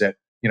store, because at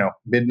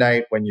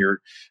midnight when your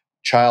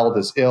child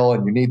is ill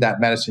and you need that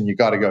medicine, you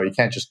got to go. You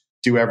can't just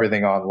do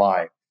everything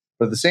online.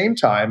 But at the same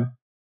time,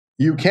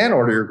 you can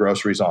order your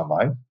groceries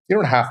online. You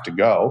don't have to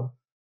go.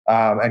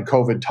 And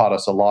COVID taught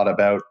us a lot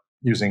about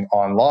using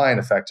online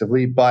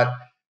effectively. But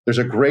there's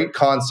a great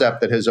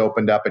concept that has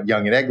opened up at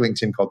Yonge and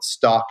Eglinton called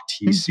Stock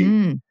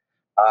TC,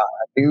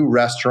 a new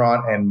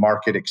restaurant and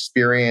market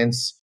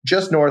experience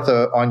just north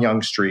on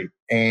Yonge Street.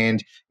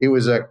 And it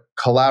was a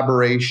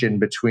collaboration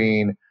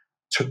between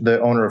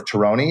the owner of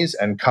Toroni's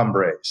and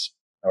Cumbres,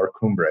 or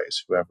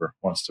Cumbres, whoever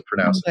wants to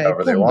pronounce it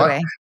however they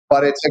want.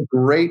 But it's a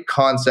great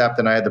concept.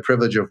 And I had the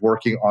privilege of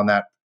working on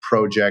that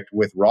project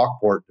with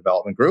Rockport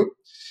Development Group,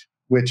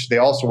 which they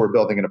also were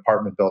building an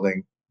apartment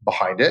building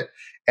behind it.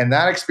 And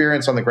that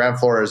experience on the ground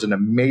floor is an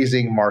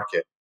amazing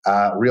market,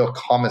 real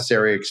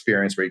commissary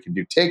experience where you can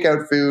do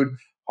takeout food,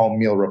 home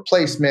meal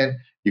replacement.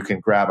 You can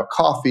grab a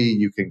coffee.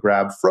 You can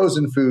grab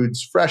frozen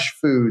foods, fresh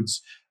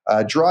foods,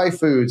 dry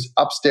foods.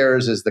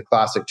 Upstairs is the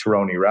classic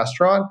Toroni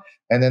restaurant.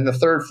 And then the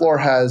third floor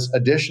has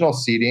additional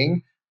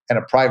seating and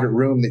a private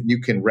room that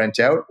you can rent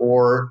out,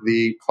 or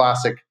the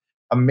classic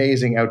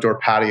amazing outdoor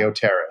patio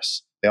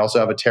terrace. They also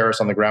have a terrace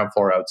on the ground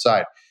floor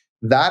outside.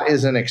 That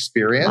is an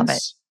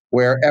experience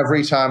where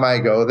every time I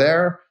go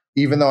there,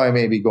 even though I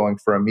may be going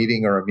for a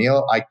meeting or a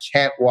meal, I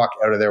can't walk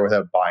out of there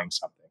without buying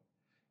something,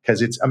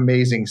 because it's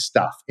amazing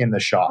stuff in the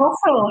shop.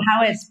 Also,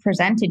 how it's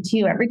presented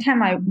too. Every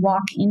time I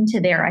walk into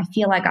there, I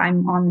feel like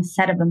I'm on the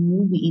set of a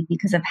movie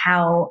because of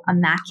how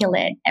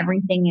immaculate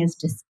everything is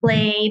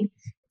displayed.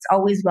 It's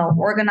always well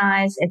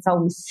organized. It's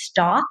always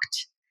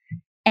stocked.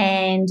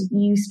 and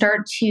you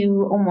start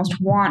to almost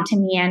want to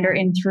meander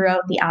in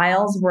throughout the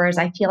aisles. Whereas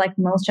I feel like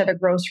most other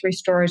grocery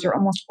stores are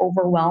almost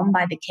overwhelmed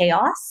by the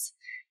chaos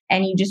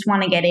and you just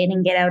want to get in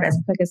and get out as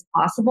quick as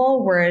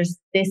possible. Whereas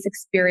this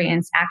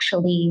experience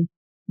actually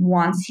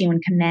wants you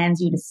and commands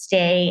you to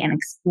stay and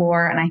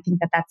explore. And I think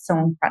that that's so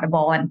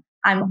incredible. And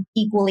I'm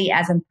equally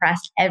as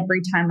impressed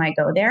every time I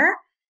go there.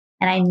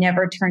 And I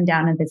never turn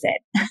down a visit.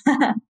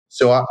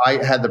 So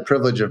I had the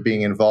privilege of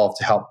being involved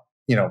to help,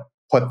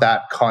 put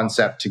that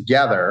concept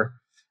together.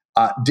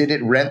 Did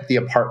it rent the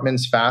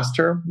apartments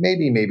faster?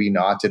 Maybe, maybe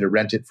not. Did it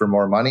rent it for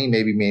more money?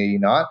 Maybe, maybe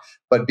not.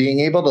 But being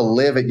able to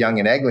live at Yonge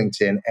and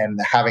Eglinton and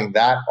having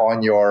that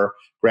on your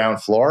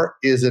ground floor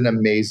is an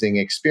amazing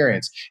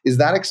experience. Is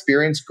that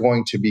experience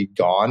going to be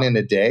gone in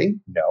a day?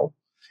 No.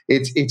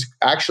 It's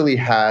actually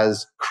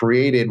has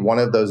created one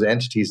of those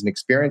entities and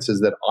experiences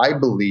that I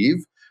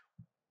believe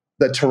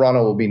that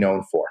Toronto will be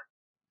known for.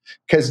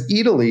 Because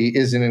Italy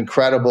is an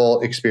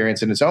incredible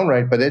experience in its own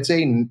right, but it's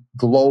a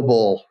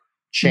global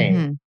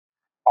chain.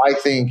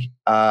 Mm-hmm.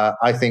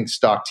 I think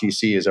Stock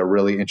TC is a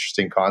really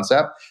interesting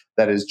concept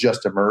that has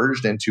just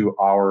emerged into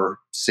our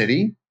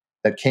city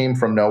that came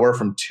from nowhere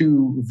from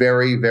two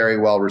very, very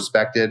well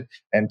respected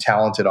and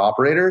talented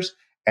operators.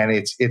 And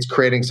it's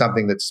creating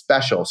something that's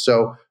special.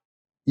 So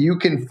you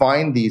can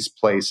find these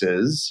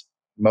places.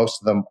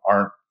 Most of them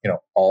aren't,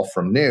 all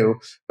from new,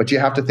 but you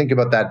have to think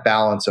about that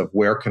balance of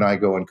where can I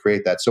go and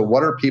create that? So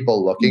what are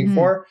people looking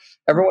for?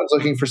 Everyone's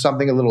looking for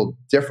something a little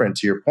different,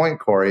 to your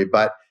point, Corey,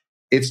 but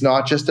it's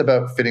not just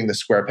about fitting the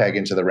square peg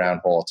into the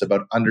round hole. It's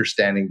about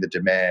understanding the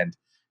demand.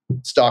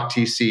 Stock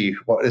TC,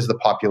 what is the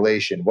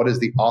population? What is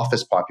the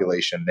office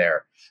population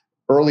there?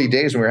 Early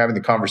days when we were having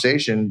the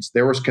conversations,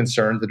 there was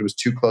concern that it was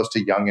too close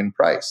to Yonge in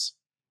price.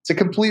 It's a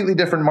completely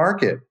different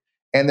market.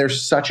 And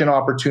there's such an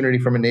opportunity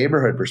from a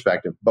neighborhood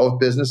perspective. Both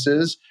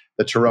businesses,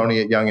 the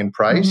Teroni at Yonge in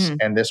price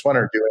and this one,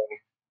 are doing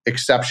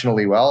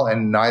exceptionally well,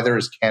 and neither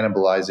is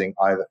cannibalizing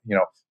either,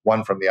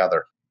 one from the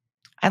other.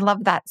 I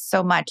love that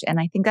so much. And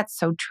I think that's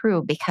so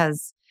true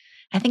because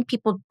I think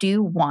people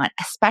do want,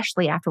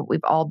 especially after what we've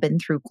all been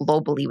through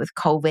globally with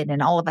COVID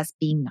and all of us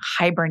being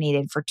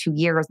hibernated for 2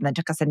 years, and then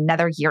took us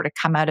another year to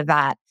come out of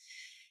that.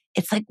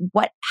 It's like,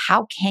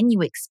 how can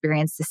you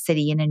experience the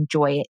city and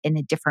enjoy it in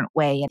a different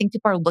way? I think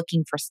people are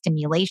looking for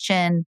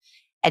stimulation,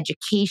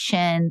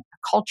 education, a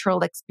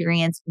cultural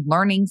experience,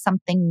 learning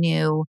something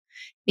new,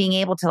 being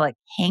able to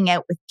hang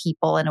out with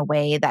people in a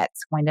way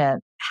that's going to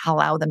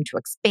allow them to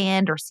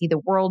expand or see the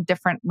world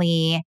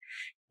differently.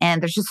 And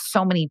there's just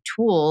so many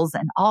tools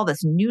and all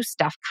this new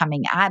stuff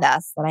coming at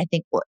us that I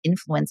think will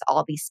influence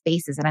all these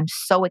spaces. And I'm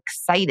so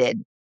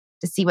excited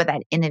to see what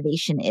that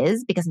innovation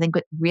is, because I think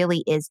it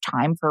really is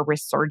time for a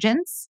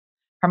resurgence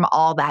from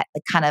all that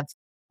kind of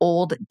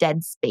old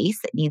dead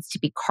space that needs to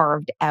be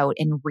carved out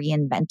and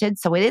reinvented.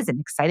 So it is an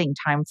exciting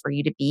time for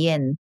you to be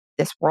in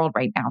this world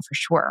right now, for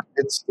sure.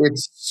 It's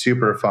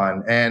super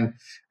fun. And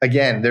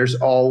again, there's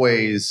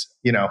always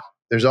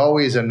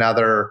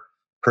another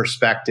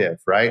perspective,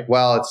 right?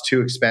 Well, it's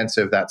too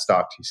expensive, that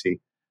Stock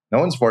TC. No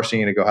one's forcing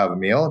you to go have a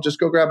meal. Just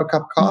go grab a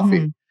cup of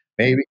coffee.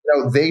 Maybe,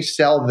 they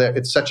sell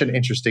it's such an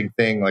interesting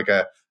thing, like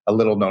a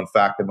little known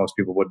fact that most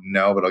people wouldn't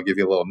know, but I'll give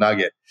you a little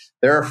nugget.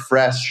 There are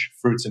fresh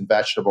fruits and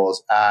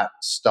vegetables at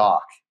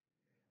Stock.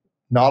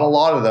 Not a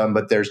lot of them,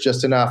 but there's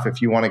just enough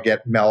if you want to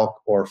get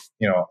milk or,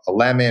 a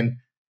lemon.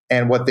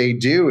 And what they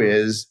do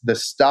is the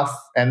stuff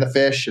and the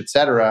fish,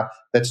 etc.,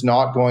 that's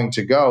not going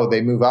to go,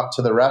 they move up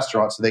to the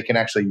restaurant so they can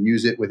actually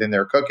use it within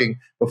their cooking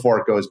before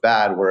it goes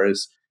bad.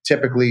 Whereas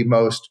typically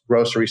most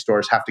grocery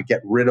stores have to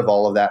get rid of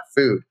all of that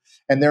food.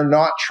 And they're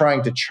not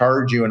trying to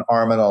charge you an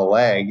arm and a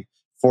leg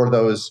for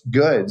those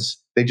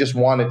goods. They just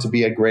want it to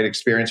be a great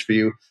experience for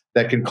you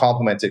that can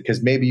complement it,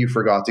 because maybe you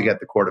forgot to get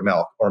the quart of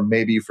milk, or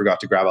maybe you forgot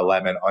to grab a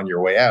lemon on your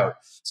way out.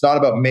 It's not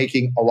about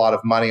making a lot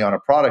of money on a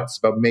product. It's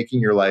about making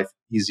your life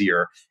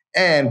easier.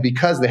 And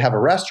because they have a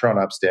restaurant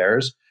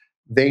upstairs,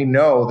 they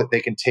know that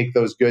they can take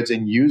those goods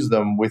and use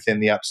them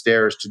within the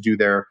upstairs to do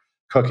their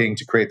cooking,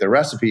 to create their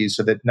recipes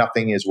so that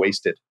nothing is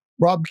wasted.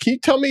 Rob, can you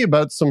tell me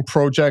about some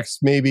projects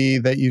maybe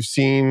that you've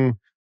seen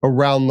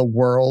around the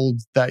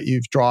world that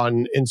you've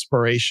drawn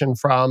inspiration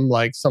from,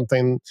 like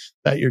something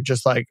that you're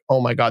just like,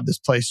 oh my God,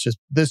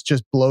 this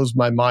just blows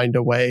my mind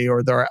away,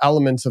 or there are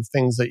elements of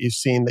things that you've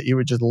seen that you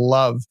would just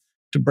love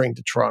to bring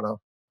to Toronto?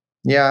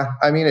 Yeah,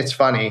 I mean, it's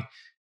funny.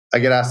 I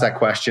get asked that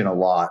question a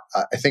lot.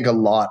 I think a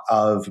lot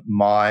of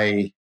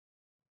my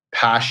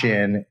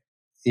passion,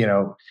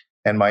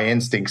 and my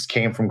instincts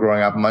came from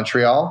growing up in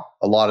Montreal.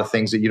 A lot of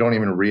things that you don't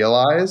even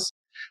realize,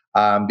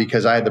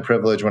 because I had the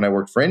privilege when I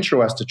worked for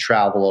IntraWest to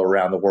travel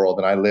around the world.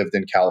 And I lived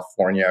in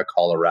California,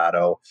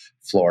 Colorado,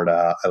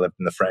 Florida. I lived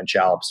in the French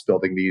Alps,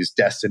 building these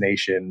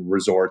destination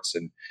resorts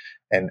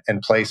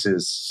and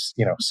places,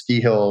 ski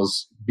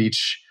hills,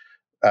 beach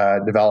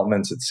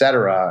developments, et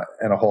cetera,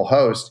 and a whole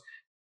host.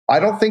 I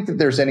don't think that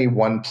there's any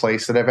one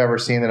place that I've ever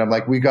seen that I'm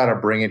like, we got to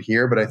bring it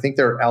here. But I think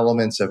there are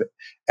elements of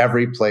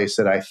every place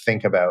that I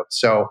think about.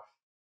 So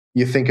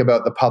you think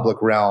about the public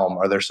realm.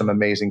 Are there some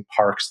amazing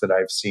parks that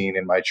I've seen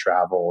in my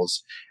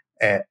travels?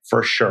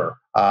 for sure.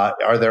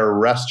 Are there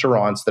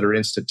restaurants that are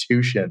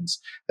institutions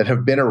that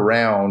have been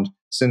around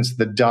since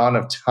the dawn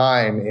of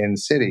time in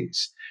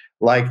cities?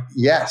 Like,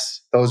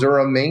 yes, those are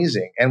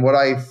amazing. And what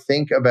I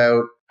think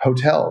about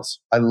hotels,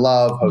 I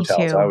love Me hotels.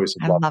 I too. always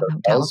I have loved love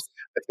hotels. hotels.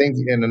 I think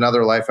in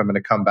another life, I'm going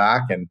to come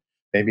back and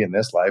maybe in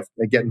this life,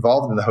 get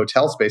involved in the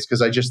hotel space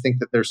because I just think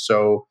that they're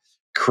so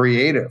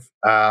creative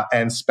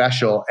and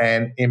special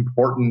and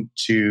important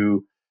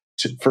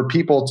for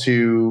people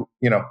to,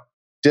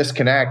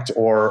 disconnect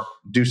or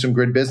do some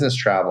good business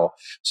travel.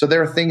 So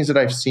there are things that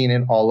I've seen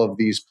in all of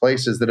these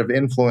places that have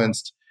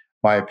influenced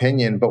my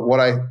opinion. But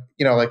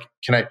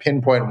can I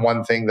pinpoint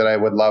one thing that I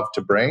would love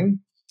to bring?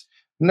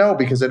 No,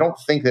 because I don't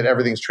think that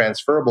everything's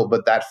transferable,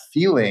 but that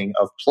feeling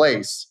of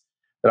place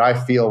that I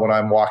feel when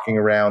I'm walking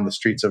around the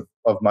streets of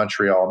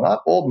Montreal,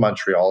 not old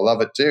Montreal,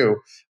 love it too,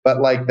 but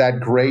like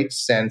that great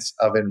sense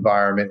of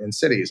environment in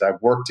cities.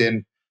 I've worked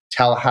in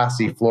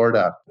Tallahassee,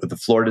 Florida, with the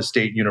Florida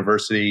State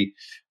University,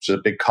 which is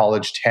a big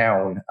college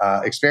town,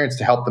 experience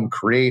to help them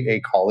create a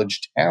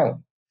college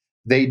town.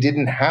 They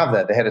didn't have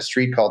that. They had a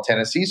street called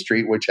Tennessee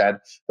Street, which had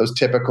those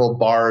typical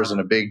bars and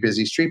a big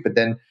busy street, but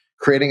then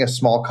creating a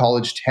small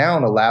college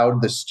town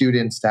allowed the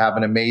students to have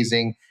an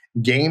amazing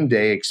game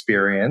day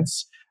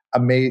experience.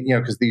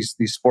 Because these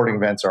sporting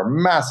events are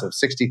massive,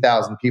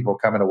 60,000 people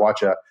coming to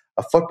watch a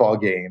football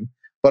game,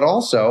 but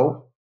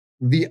also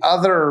the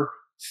other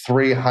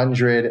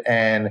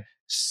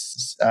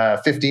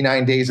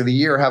 359 days of the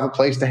year have a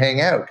place to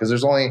hang out because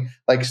there's only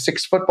like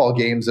 6 football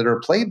games that are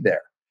played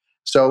there.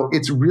 So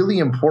it's really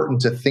important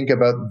to think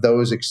about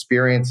those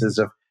experiences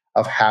of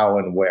how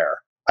and where.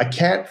 I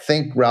can't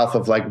think, Ralph,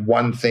 of like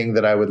one thing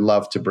that I would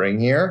love to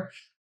bring here.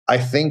 I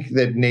think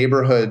that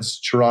neighborhoods,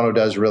 Toronto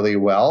does really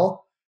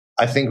well.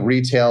 I think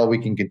retail, we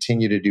can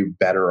continue to do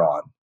better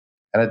on.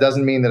 And it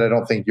doesn't mean that I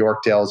don't think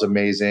Yorkdale is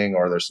amazing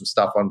or there's some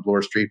stuff on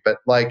Bloor Street, but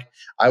like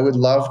I would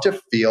love to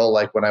feel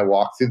like when I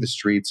walk through the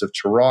streets of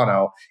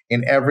Toronto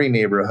in every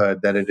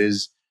neighborhood that it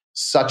is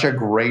such a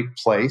great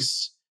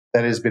place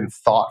that has been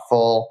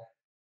thoughtful,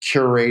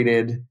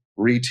 curated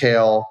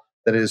retail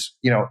that is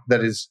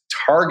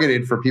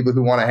targeted for people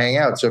who want to hang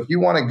out. So if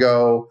you want to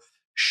go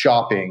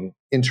shopping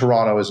in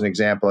Toronto, as an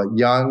example, at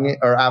Yonge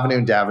or Avenue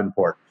and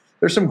Davenport,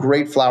 there's some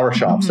great flower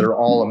shops that are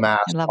all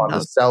amassed on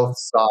the south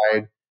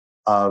side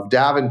of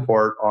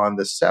Davenport, on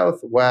the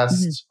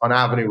southwest, on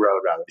Avenue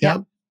Road, rather. Yeah.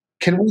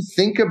 Can we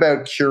think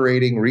about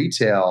curating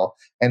retail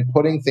and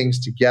putting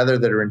things together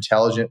that are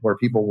intelligent where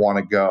people want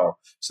to go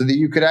so that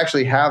you could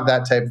actually have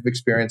that type of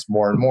experience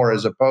more and more,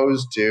 as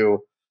opposed to,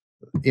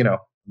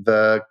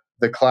 the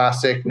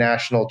classic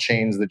national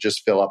chains that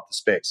just fill up the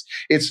space.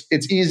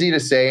 It's easy to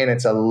say, and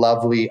it's a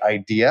lovely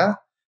idea,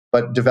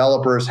 but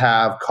developers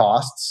have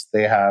costs.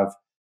 They have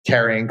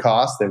carrying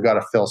costs. They've got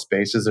to fill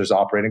spaces. There's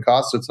operating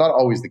costs. So it's not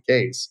always the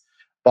case.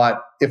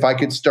 But if I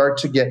could start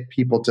to get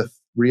people to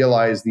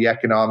realize the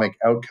economic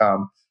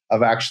outcome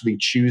of actually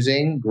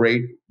choosing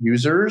great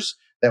users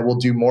that will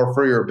do more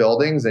for your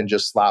buildings than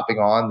just slapping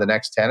on the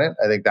next tenant,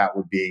 I think that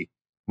would be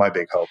my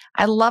big hope.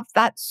 I love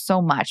that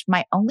so much.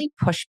 My only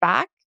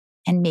pushback,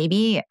 and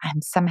maybe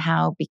I'm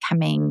somehow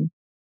becoming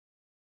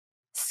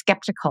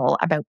skeptical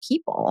about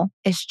people,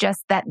 is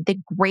just that the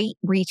great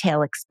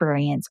retail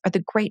experience or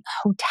the great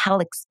hotel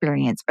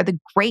experience or the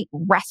great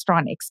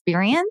restaurant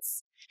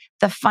experience,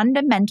 the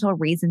fundamental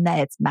reason that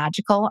it's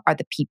magical are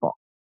the people.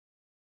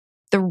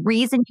 The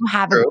reason you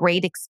have a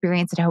great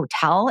experience at a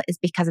hotel is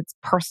because it's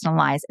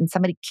personalized and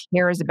somebody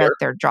cares about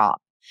their job.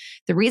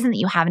 The reason that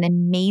you have an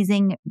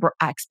amazing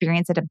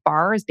experience at a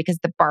bar is because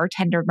the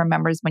bartender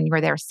remembers when you were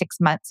there 6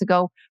 months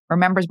ago,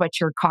 remembers what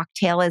your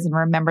cocktail is, and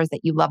remembers that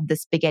you love the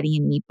spaghetti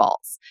and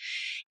meatballs.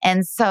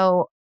 And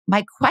so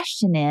my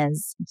question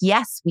is,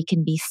 yes, we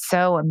can be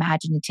so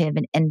imaginative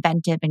and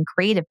inventive and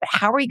creative, but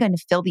how are we going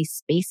to fill these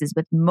spaces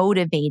with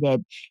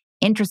motivated,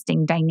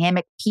 interesting,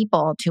 dynamic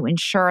people to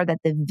ensure that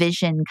the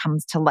vision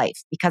comes to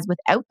life? Because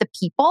without the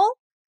people,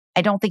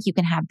 I don't think you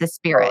can have the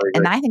spirit.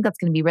 And I think that's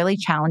going to be really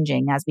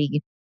challenging as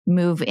we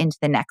move into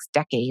the next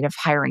decade of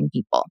hiring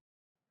people.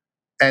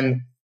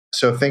 And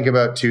so think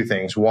about 2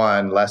 things.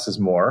 One, less is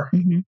more.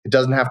 It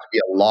doesn't have to be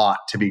a lot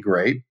to be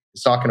great.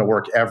 It's not going to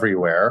work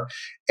everywhere.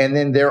 And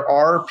then there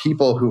are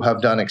people who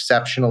have done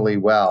exceptionally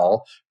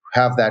well, who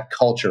have that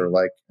culture.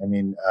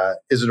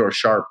 Isidore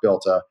Sharp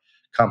built a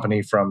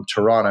company from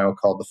Toronto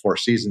called the Four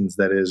Seasons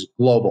that is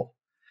global.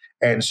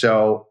 And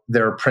so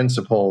there are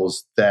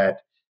principles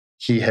that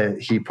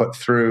he put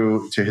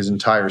through to his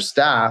entire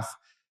staff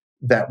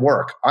that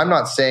work. I'm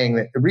not saying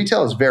that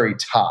retail is very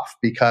tough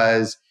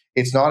because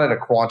it's not at a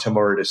quantum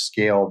or at a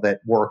scale that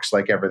works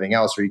like everything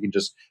else, where you can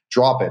just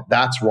drop it.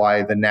 That's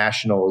why the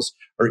nationals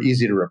are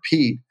easy to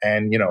repeat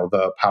and,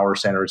 the power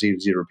center is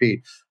easy to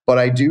repeat. But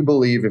I do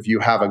believe if you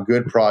have a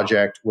good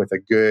project with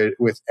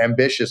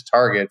ambitious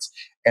targets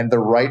and the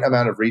right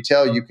amount of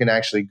retail, you can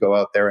actually go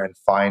out there and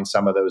find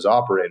some of those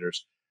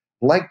operators.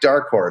 Like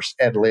Dark Horse,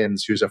 Ed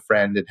Linz, who's a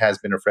friend and has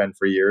been a friend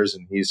for years,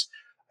 and he's,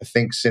 I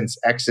think, since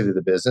exited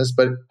the business.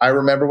 But I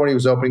remember when he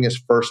was opening his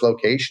first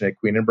location at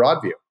Queen and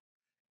Broadview.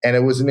 And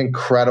it was an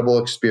incredible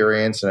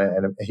experience.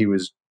 And he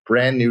was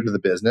brand new to the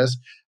business,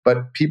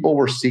 but people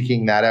were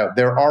seeking that out.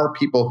 There are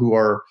people who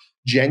are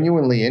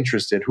genuinely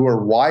interested, who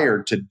are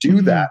wired to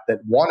do that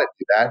want to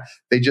do that.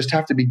 They just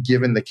have to be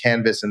given the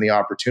canvas and the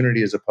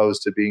opportunity, as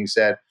opposed to being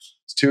said,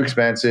 it's too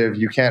expensive,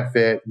 you can't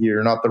fit,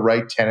 you're not the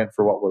right tenant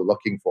for what we're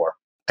looking for.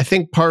 I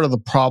think part of the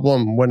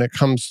problem when it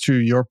comes to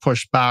your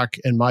pushback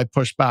and my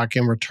pushback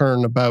in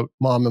return about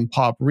mom and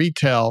pop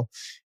retail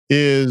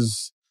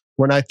is,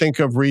 when I think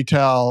of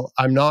retail,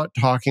 I'm not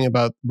talking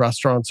about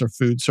restaurants or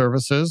food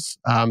services.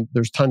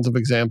 There's tons of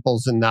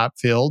examples in that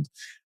field.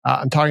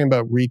 I'm talking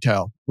about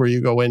retail, where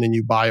you go in and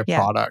you buy a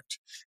product,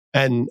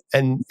 and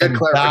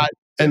that,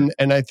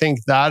 and I think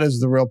that is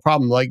the real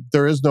problem. Like,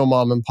 there is no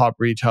mom and pop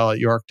retail at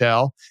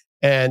Yorkdale,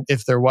 and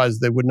if there was,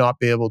 they would not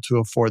be able to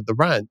afford the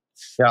rent.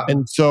 Yeah.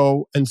 And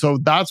so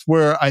that's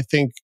where I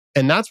think,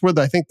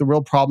 the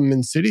real problem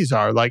in cities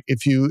are. Like,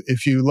 if you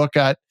look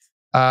at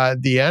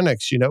the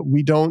annex,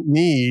 we don't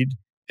need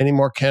any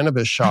more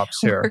cannabis shops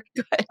here.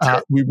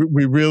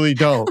 We really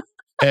don't.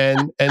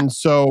 And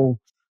so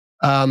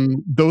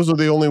those are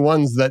the only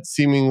ones that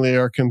seemingly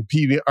are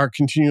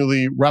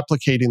continually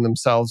replicating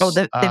themselves. Oh,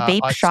 the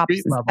vape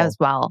shops as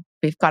well.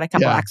 We've got a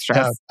couple extras.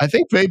 Yeah. I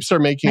think vapes are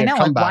making a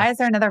comeback. Why is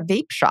there another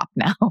vape shop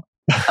now?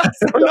 I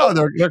don't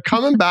know. They're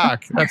coming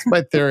back. That's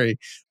my theory.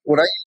 When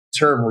I use the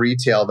term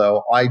retail,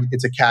 though,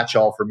 it's a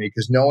catch-all for me,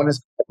 because no one has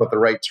come up with the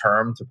right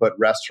term to put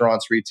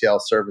restaurants, retail,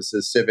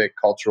 services, civic,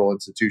 cultural,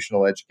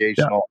 institutional,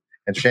 educational,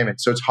 entertainment.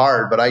 So it's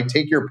hard. But I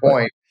take your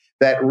point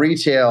that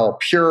retail,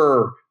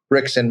 pure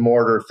bricks and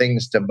mortar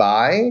things to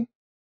buy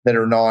that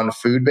are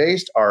non-food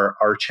based are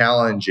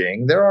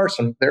challenging. There are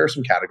some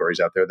categories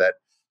out there that,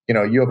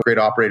 you have a great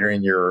operator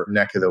in your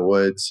neck of the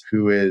woods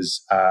who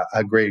is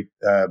a great.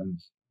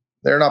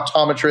 They're an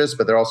optometrist,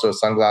 but they're also a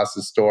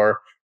sunglasses store.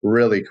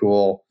 Really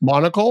cool.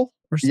 Monocle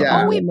or something?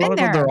 Yeah. Oh, we've been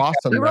there. They're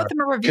awesome. We wrote them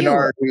a review.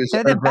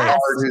 They're the best.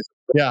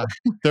 Yeah,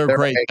 they're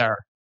great there.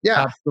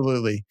 Yeah,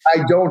 absolutely.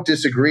 I don't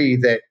disagree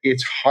that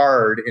it's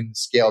hard in the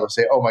scale to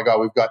say, oh my God,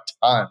 we've got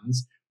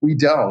tons. We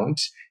don't.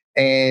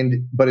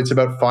 But it's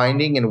about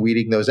finding and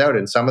weeding those out.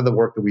 And some of the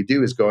work that we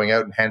do is going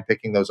out and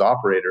handpicking those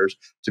operators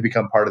to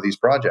become part of these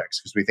projects,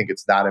 because we think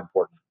it's that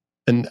important.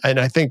 And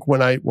I think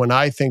when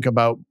I think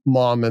about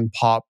mom and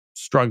pop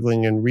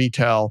struggling in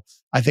retail,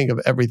 I think of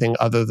everything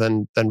other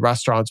than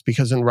restaurants,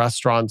 because in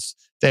restaurants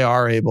they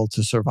are able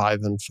to survive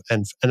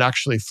and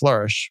actually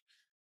flourish,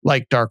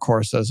 like Dark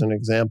Horse as an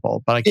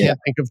example. But I can't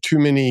think of too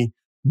many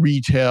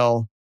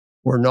retail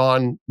or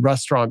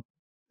non-restaurant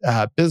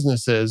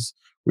businesses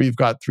where you've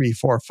got 3,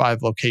 4,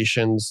 5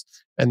 locations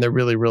and they're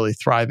really, really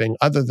thriving,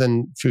 other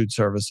than food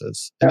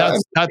services. And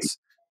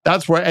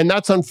that's where, and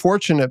that's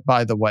unfortunate,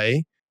 by the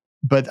way.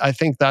 But I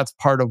think that's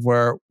part of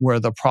where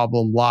the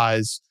problem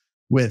lies,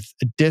 with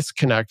a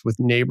disconnect with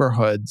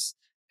neighborhoods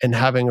and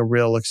having a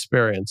real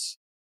experience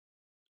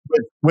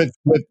with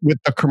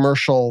the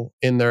commercial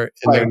in their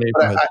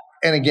neighborhood.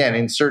 And again,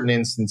 in certain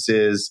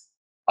instances,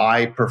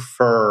 I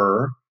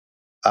prefer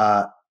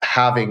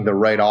having the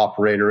right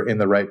operator in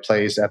the right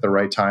place at the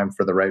right time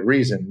for the right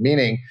reason.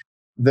 Meaning,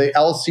 the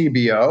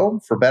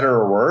LCBO, for better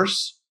or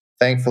worse,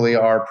 thankfully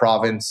our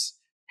province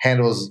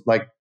handles,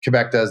 like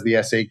Quebec does the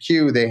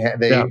SAQ. They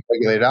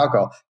regulated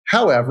alcohol.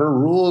 However,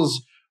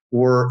 rules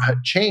were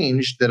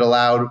changed that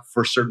allowed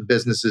for certain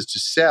businesses to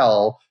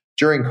sell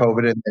during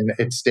COVID, and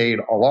it stayed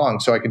along.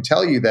 So I can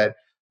tell you that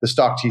the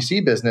Stock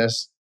TC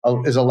business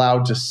is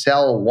allowed to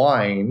sell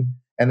wine,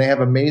 and they have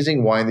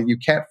amazing wine that you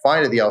can't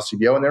find at the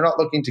LCBO, and they're not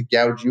looking to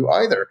gouge you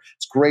either.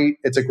 It's great.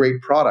 It's a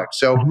great product.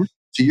 So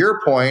to your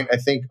point, I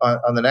think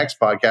on the next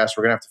podcast,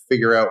 we're going to have to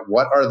figure out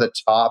what are the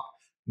top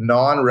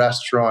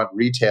non-restaurant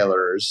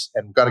retailers,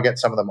 and we've got to get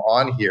some of them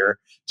on here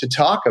to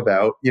talk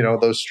about,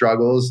 those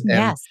struggles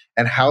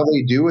and how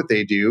they do what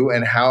they do,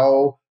 and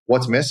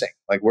what's missing.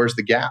 Like, where's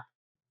the gap?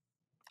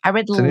 I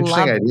would love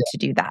to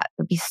do that.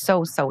 It would be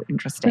so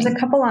interesting. There's a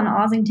couple on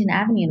Ossington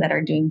Avenue that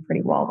are doing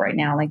pretty well right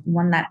now. Like,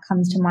 one that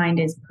comes to mind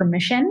is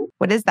Permission.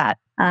 What is that?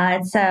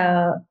 It's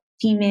a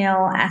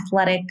female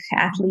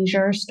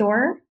athleisure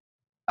store.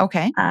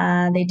 Okay.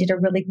 They did a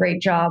really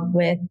great job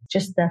with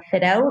just the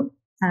fit out.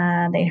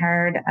 They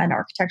hired an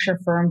architecture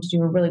firm to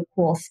do a really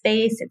cool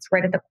space. It's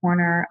right at the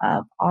corner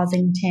of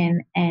Ossington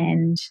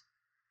and,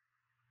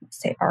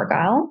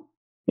 Argyle.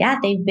 Yeah,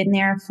 they've been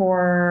there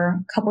for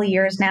a couple of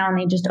years now, and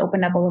they just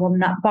opened up a little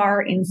nut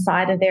bar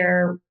inside of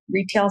their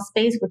retail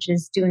space, which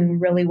is doing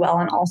really well,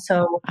 and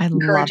also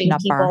encouraging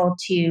people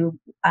to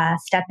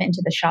step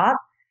into the shop.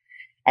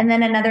 And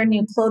then another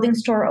new clothing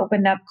store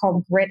opened up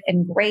called Grit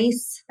and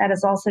Grace that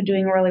is also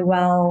doing really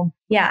well.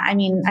 Yeah,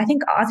 I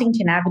think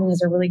Ossington Avenue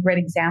is a really great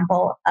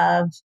example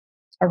of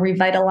a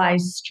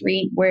revitalized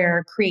street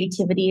where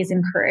creativity is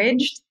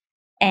encouraged,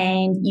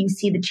 and you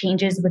see the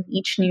changes with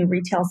each new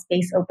retail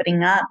space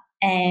opening up.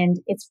 And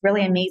it's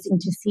really amazing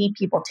to see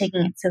people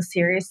taking it so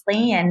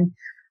seriously. And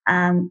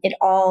it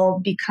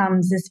all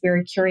becomes this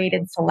very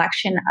curated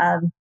selection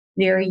of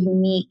very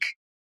unique,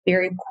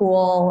 very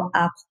cool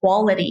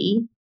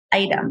quality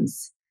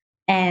items.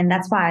 And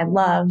that's why I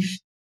love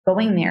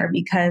going there,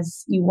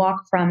 because you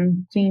walk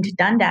from Queen to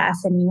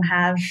Dundas and you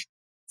have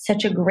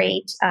such a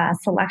great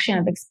selection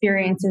of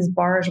experiences,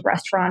 bars,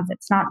 restaurants.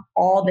 It's not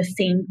all the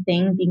same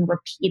thing being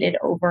repeated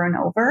over and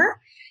over.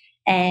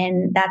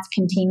 And that's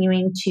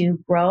continuing to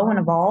grow and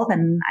evolve.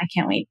 And I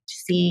can't wait to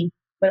see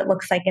what it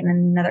looks like in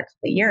another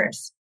couple of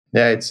years.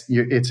 Yeah,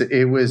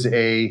 it was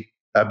a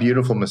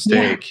beautiful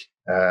mistake,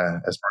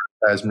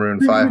 as Maroon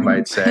 5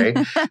 might say.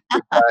 It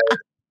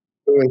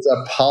was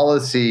a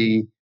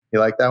policy. You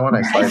like that one?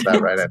 I slide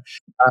that right in.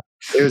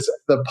 It was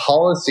the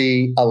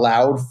policy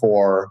allowed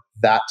for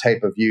that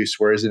type of use,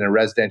 whereas in a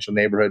residential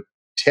neighborhood,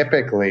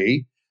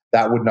 typically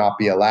that would not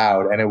be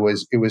allowed, and it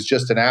was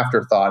just an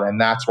afterthought, and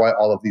that's why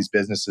all of these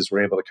businesses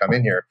were able to come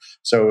in here.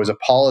 So it was a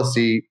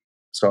policy,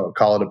 so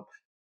call it a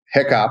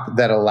hiccup,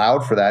 that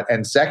allowed for that.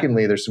 And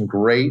secondly, there's some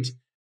great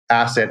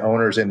asset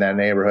owners in that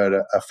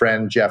neighborhood. A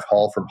friend, Jeff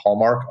Hull from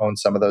Hallmark,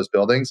 owns some of those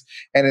buildings.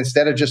 And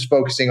instead of just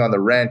focusing on the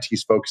rent,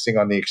 he's focusing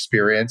on the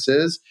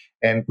experiences.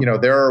 And,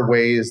 there are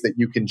ways that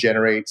you can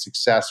generate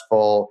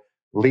successful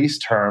lease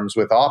terms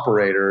with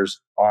operators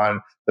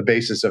on the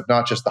basis of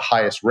not just the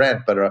highest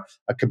rent, but a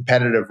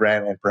competitive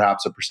rent and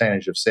perhaps a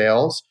percentage of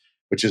sales,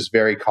 which is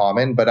very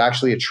common. But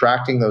actually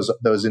attracting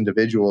those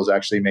individuals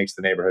actually makes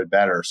the neighborhood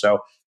better. So,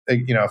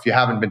 if you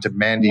haven't been to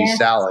Mandy's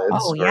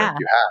Salads, or if you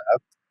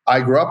have, I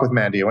grew up with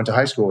Mandy. I went to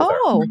high school with her.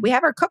 Oh, we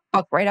have her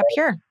cookbook right up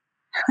here.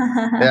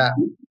 Yeah.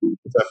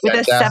 With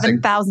the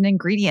 7,000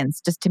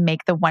 ingredients just to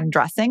make the one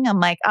dressing. I'm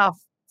like, oh,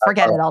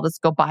 forget it. I'll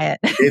just go buy it.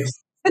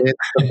 It's the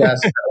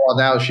best. Well,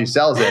 now she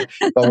sells it.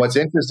 But what's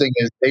interesting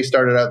is they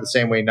started out the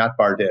same way Nut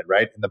Bar did,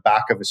 right? In the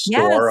back of a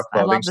store, a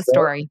clothing I love the store,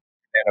 story.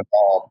 And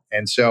evolved.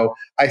 And so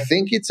I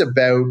think it's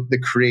about the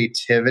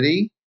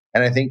creativity.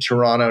 And I think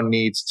Toronto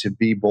needs to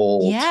be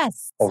bold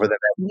over the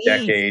next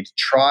decade.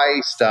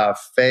 Try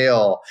stuff,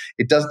 fail.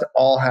 It doesn't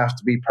all have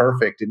to be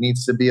perfect. It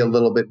needs to be a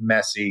little bit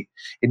messy.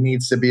 It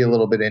needs to be a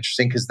little bit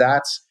interesting, because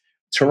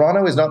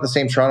Toronto is not the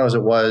same Toronto as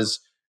it was,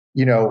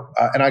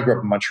 and I grew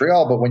up in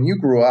Montreal, but when you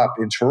grew up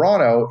in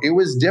Toronto, it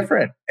was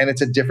different, and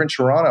it's a different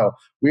Toronto.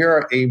 We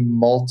are a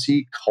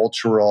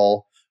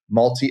multicultural,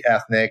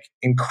 multi-ethnic,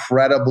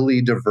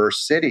 incredibly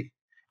diverse city.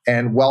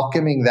 And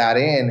welcoming that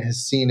in has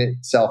seen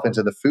itself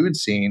into the food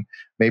scene.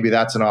 Maybe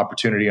that's an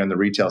opportunity on the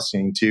retail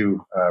scene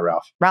too,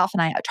 Ralph. Ralph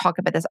and I talk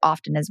about this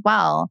often as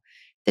well.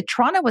 The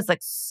Toronto was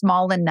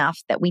small enough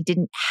that we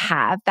didn't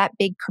have that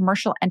big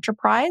commercial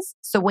enterprise.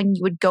 So when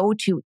you would go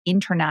to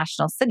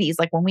international cities,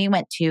 like when we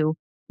went to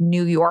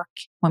New York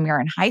when we were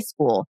in high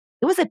school,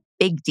 it was a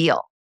big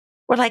deal.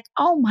 We're like,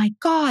 oh my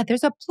God,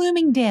 there's a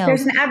Bloomingdale's.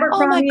 There's an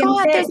Abercrombie. Oh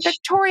my God, and there's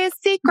Victoria's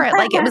Secret.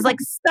 It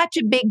was such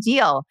a big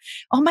deal.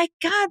 Oh my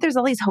God, there's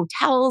all these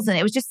hotels. And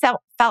it was just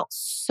felt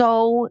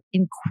so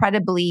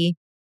incredibly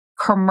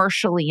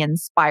commercially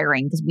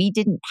inspiring, because we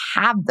didn't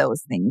have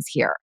those things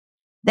here.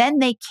 Then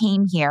they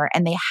came here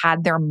and they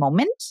had their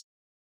moment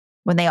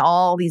when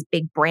all these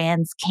big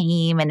brands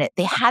came, and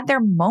they had their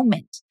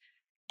moment.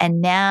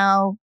 And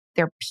now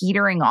they're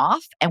petering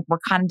off, and we're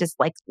kind of just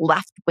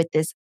left with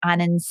this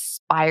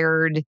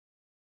uninspired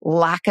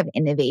lack of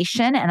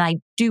innovation. And I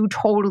do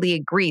totally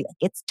agree.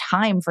 It's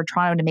time for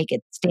Toronto to make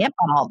its stamp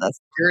on all this.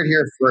 Hear it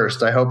here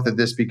first. I hope that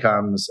this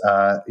becomes,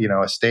 a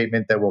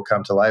statement that will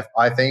come to life.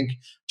 I think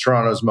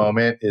Toronto's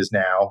moment is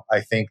now. I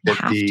think that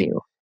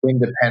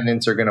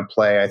independents are going to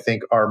play. I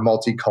think our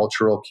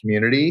multicultural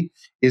community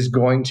is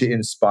going to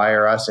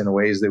inspire us in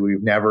ways that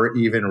we've never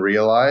even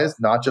realized,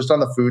 not just on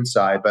the food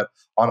side, but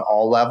on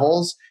all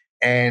levels.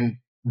 And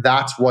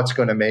that's what's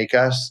going to make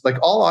us,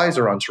 all eyes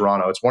are on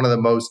Toronto. It's one of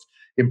the most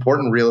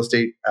important real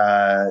estate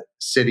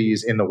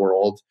cities in the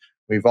world.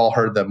 We've all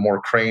heard that more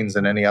cranes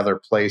than any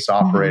other place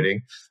operating.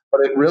 Mm-hmm.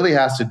 But it really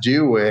has to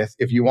do with,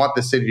 if you want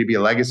the city to be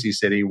a legacy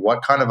city,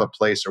 what kind of a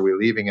place are we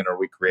leaving and are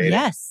we creating?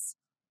 Yes.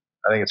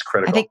 I think it's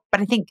critical.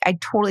 I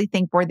totally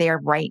think we're there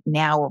right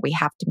now where we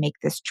have to make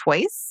this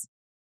choice,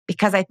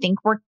 because I think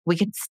we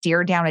could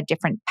steer down a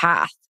different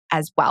path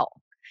as well.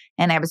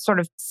 And I was sort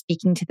of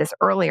speaking to this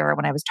earlier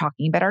when I was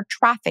talking about our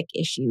traffic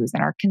issues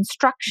and our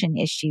construction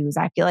issues.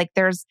 I feel like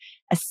there's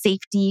a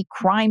safety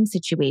crime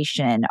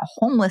situation, a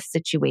homeless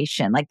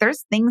situation.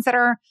 There's things that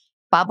are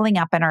bubbling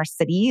up in our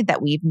city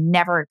that we've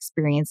never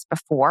experienced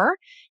before.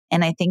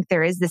 And I think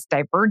there is this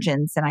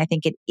divergence. And I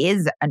think it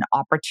is an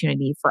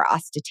opportunity for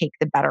us to take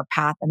the better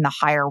path and the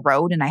higher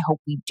road. And I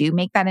hope we do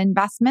make that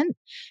investment,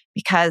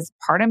 because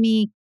part of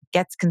me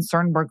gets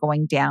concerned we're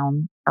going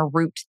down a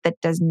route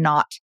that does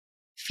not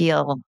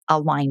feel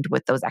aligned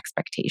with those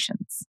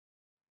expectations.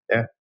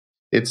 Yeah.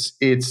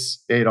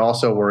 It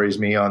also worries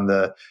me on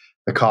the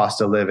cost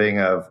of living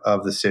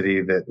of the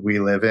city that we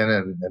live in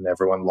and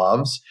everyone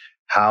loves.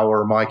 How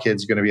are my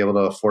kids going to be able to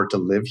afford to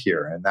live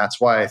here? And that's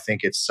why I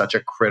think it's such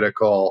a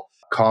critical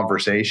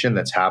conversation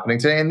that's happening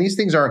today. And these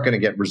things aren't going to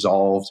get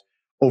resolved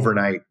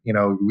overnight. We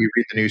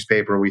read the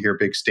newspaper, we hear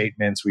big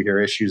statements, we hear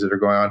issues that are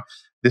going on.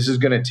 This is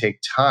going to take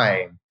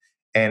time.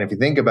 And if you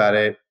think about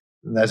it,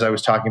 as I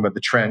was talking about the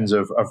trends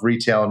of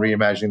retail and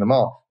reimagining the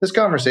mall, this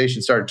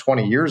conversation started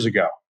 20 years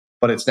ago.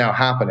 but it's now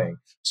happening.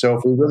 So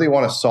if we really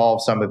want to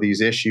solve some of these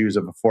issues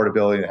of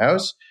affordability in the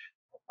house,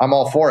 I'm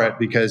all for it,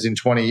 because in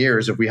 20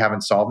 years, if we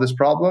haven't solved this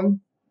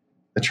problem,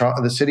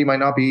 the city might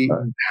not be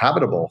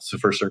habitable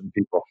for certain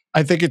people.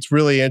 I think it's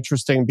really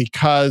interesting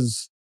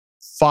because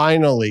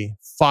finally,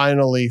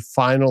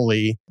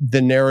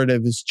 the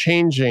narrative is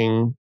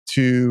changing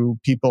to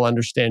people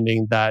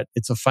understanding that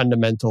it's a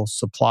fundamental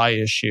supply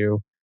issue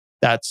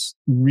that's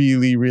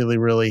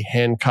really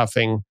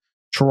handcuffing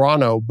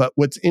Toronto. But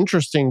what's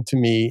interesting to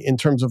me in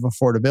terms of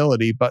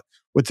affordability,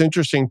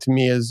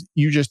 is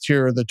you just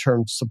hear the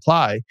term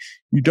supply.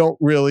 You don't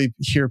really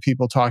hear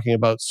people talking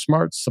about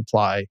smart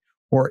supply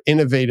or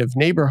innovative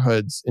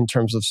neighborhoods in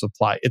terms of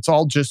supply. It's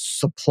all just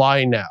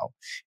supply now.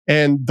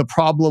 And the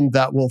problem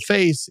that we'll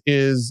face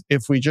is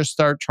if we just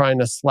start trying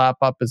to slap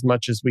up as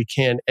much as we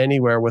can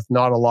anywhere with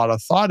not a lot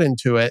of thought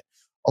into it,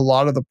 a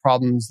lot of the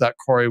problems that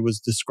Corey was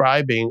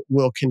describing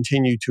will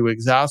continue to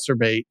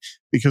exacerbate,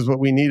 because what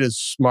we need is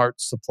smart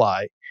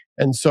supply.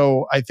 And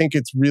so I think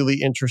it's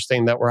really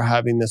interesting that we're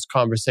having this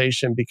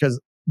conversation,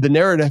 because the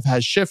narrative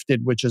has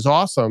shifted, which is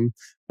awesome,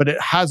 but it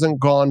hasn't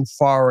gone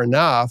far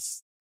enough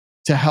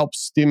to help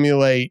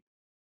stimulate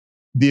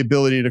the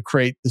ability to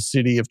create the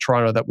city of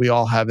Toronto that we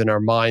all have in our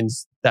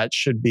minds that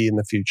should be in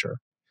the future.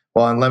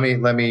 Well, and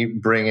let me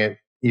bring it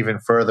even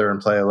further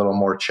and play a little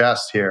more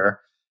chess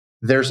here.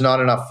 There's not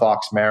enough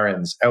Fox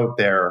Marins out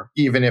there,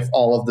 even if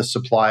all of the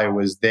supply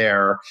was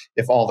there,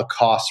 if all the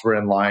costs were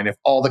in line, if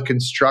all the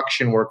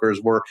construction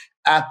workers were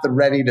at the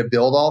ready to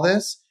build all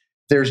this.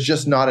 There's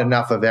just not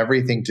enough of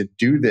everything to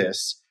do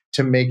this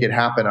to make it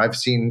happen. I've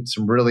seen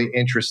some really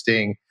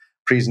interesting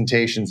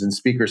presentations and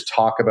speakers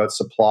talk about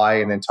supply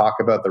and then talk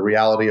about the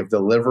reality of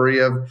delivery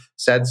of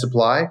said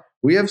supply.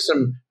 We have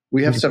some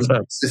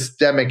 100%.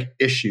 systemic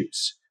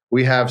issues.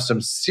 We have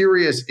some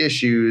serious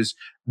issues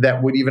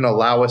that would even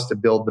allow us to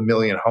build the 1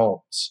 million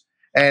homes.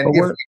 And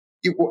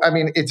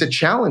it's a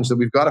challenge that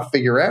we've got to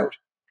figure out.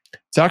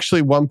 It's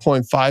actually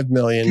 1.5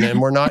 million.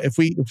 And we're not, if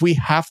we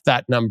half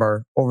that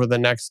number over the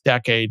next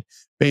decade,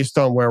 based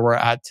on where we're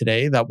at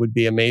today, that would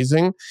be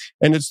amazing.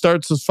 And it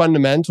starts as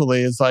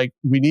fundamentally as like,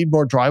 we need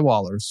more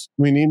drywallers.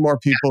 We need more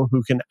people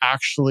who can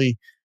actually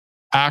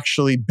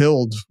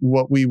build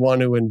what we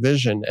want to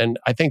envision. And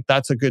I think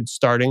that's a good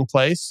starting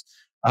place.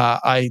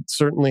 I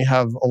certainly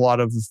have a lot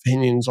of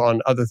opinions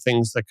on other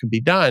things that could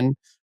be done.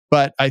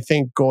 But I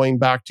think going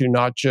back to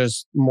not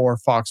just more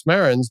Fox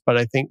Marins, but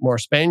I think more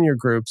Spaniard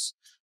groups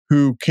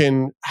who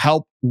can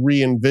help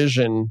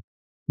re-envision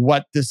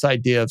what this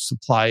idea of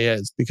supply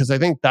is. Because I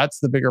think that's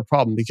the bigger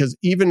problem. Because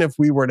even if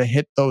we were to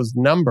hit those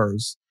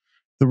numbers,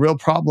 the real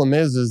problem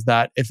is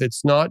that if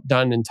it's not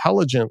done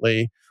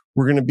intelligently,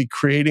 we're going to be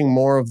creating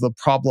more of the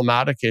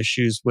problematic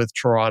issues with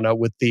Toronto,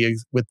 with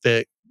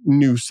the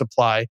new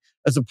supply,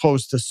 as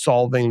opposed to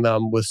solving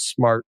them with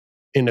smart,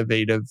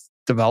 innovative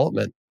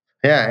development.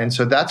 Yeah. And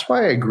so that's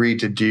why I agreed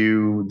to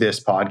do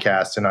this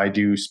podcast, and I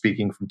do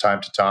speaking from time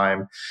to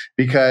time,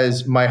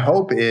 because my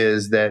hope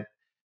is that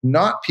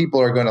not people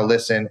are going to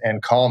listen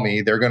and call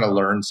me. They're going to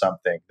learn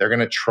something. They're going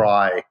to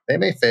try. They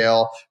may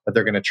fail, but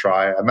they're going to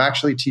try. I'm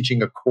actually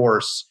teaching a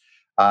course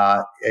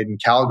in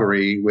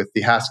Calgary with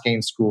the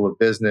Haskayne School of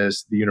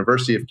Business, the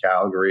University of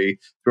Calgary,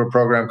 through a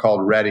program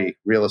called READY,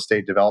 Real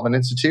Estate Development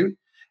Institute.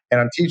 And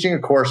I'm teaching a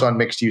course on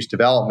mixed use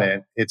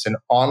development. It's an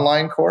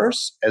online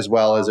course as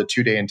well as a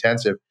 2-day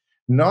intensive.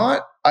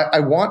 I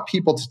want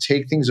people to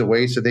take things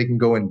away so they can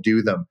go and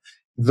do them.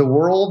 The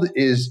world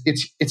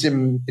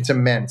it's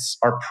immense.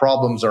 Our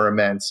problems are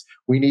immense.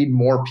 We need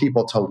more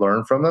people to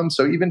learn from them.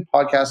 So even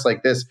podcasts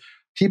like this,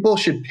 people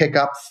should pick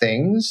up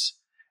things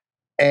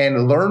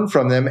and learn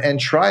from them and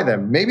try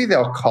them. Maybe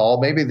they'll call,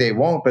 maybe they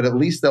won't, but at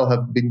least they'll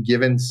have been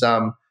given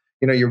some,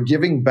 you're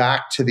giving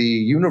back to the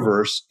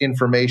universe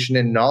information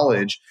and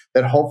knowledge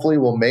that hopefully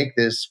will make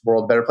this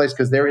world a better place,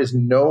 because there is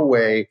no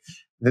way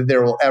that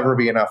there will ever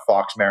be enough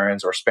Fox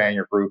Marins or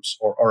Spaniard groups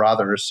or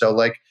others. So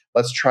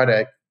let's try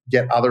to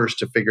get others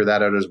to figure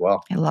that out as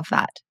well. I love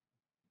that.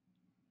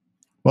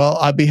 Well,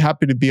 I'd be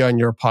happy to be on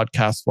your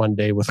podcast one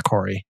day with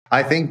Corey.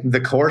 I think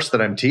the course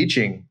that I'm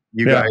teaching,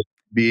 guys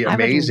be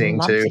amazing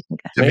to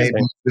maybe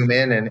zoom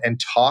in and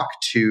talk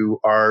to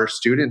our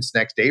students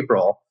next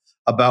April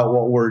about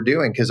what we're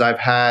doing. Because I've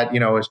had,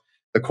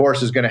 the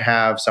course is going to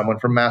have someone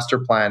from master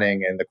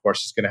planning, and the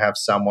course is going to have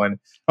someone.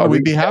 Oh,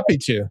 we'd be happy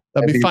to.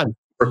 That'd be fun.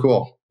 Super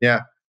cool.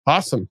 Yeah.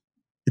 Awesome.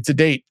 It's a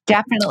date.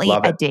 Definitely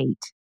a date.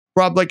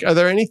 Rob, are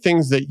there any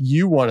things that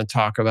you want to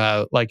talk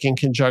about, in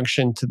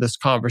conjunction to this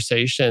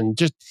conversation?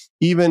 Just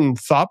even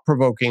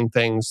thought-provoking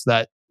things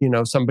that,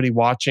 somebody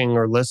watching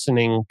or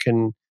listening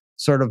can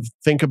sort of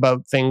think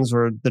about things,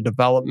 or the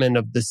development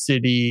of the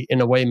city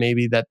in a way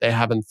maybe that they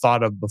haven't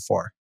thought of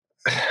before?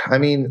 I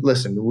mean,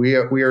 listen, we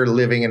are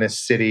living in a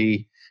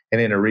city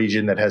and in a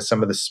region that has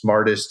some of the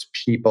smartest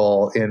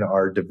people in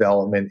our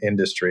development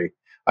industry.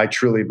 I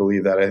truly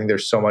believe that. I think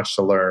there's so much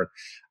to learn.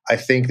 I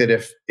think that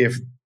if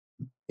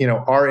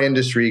our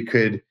industry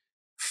could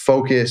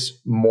focus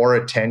more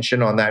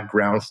attention on that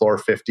ground floor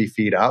 50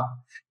 feet up,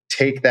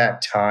 take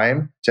that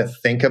time to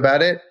think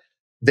about it,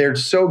 they're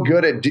so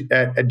good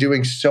at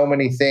doing so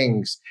many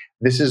things.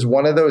 This is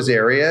one of those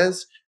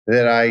areas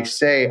that I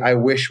say, I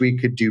wish we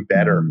could do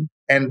better. Mhm.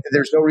 And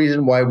there's no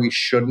reason why we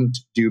shouldn't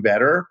do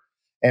better.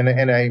 And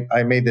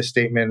I made this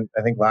statement,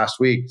 I think last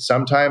week.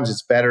 Sometimes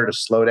it's better to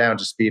slow down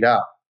to speed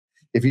up.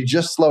 If you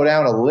just slow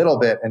down a little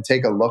bit and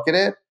take a look at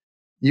it,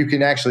 you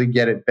can actually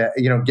get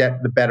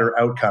get the better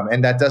outcome.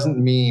 And that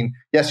doesn't mean,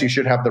 yes, you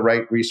should have the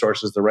right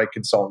resources, the right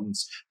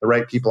consultants, the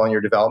right people on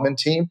your development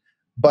team.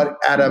 But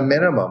at a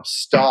minimum,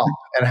 stop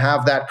and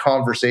have that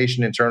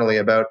conversation internally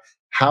about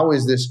how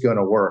is this going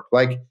to work?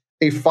 Like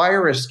a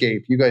fire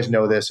escape, you guys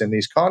know this in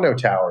these condo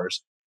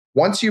towers.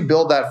 Once you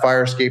build that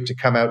fire escape to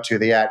come out to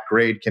the at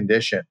grade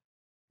condition,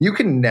 you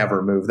can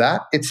never move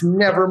that. It's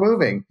never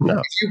moving. No.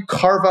 If you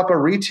carve up a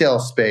retail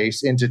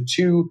space into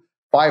two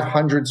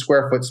 500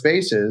 square foot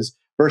spaces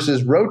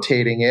versus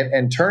rotating it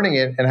and turning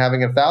it and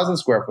having 1,000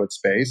 square foot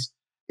space,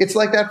 it's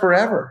like that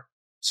forever.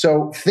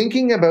 So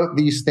thinking about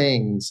these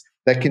things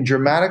that can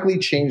dramatically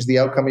change the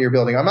outcome of your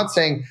building. I'm not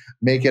saying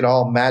make it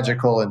all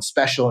magical and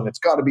special and it's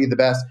got to be the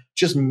best.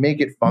 Just make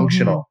it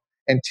functional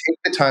and take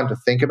the time to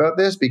think about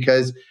this,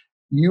 because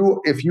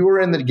if you are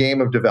in the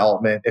game of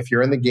development, if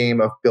you're in the game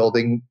of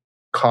building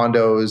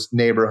condos,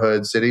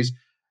 neighborhoods, cities,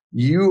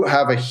 you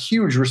have a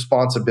huge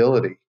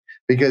responsibility,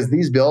 because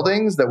these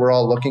buildings that we're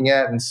all looking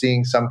at and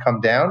seeing some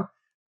come down,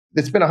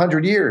 it's been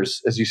 100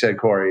 years, as you said,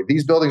 Corey.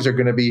 These buildings are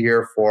going to be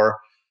here for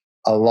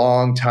a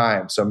long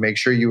time. So make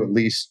sure you at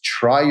least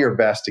try your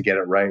best to get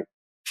it right.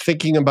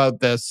 Thinking about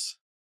this,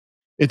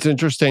 it's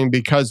interesting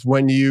because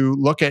when you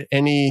look at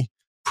any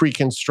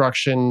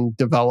pre-construction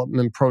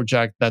development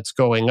project that's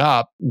going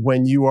up,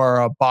 when you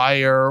are a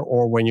buyer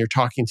or when you're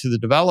talking to the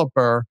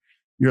developer,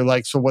 you're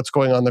like, so what's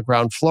going on the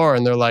ground floor?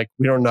 And they're like,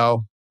 we don't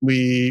know.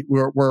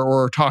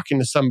 We're talking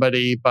to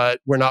somebody, but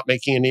we're not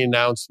making any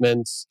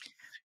announcements.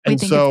 We And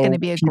think so it's going to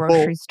be a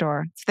grocery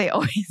store. They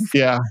always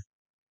Yeah,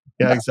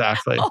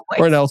 exactly. Always.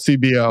 Or an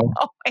LCBO.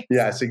 always.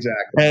 Yes,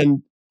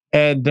 exactly.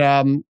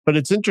 But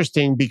it's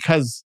interesting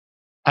because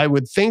I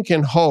would think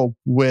and hope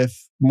with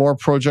more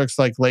projects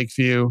like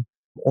Lakeview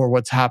or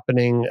what's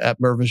happening at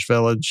Mirvish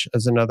Village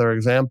as another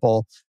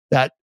example,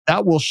 that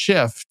will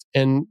shift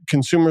and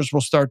consumers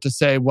will start to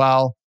say,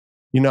 well,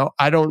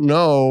 I don't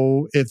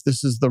know if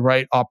this is the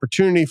right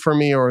opportunity for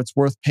me or it's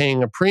worth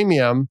paying a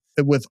premium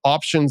with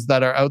options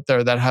that are out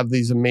there that have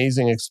these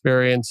amazing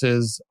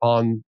experiences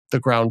on the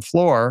ground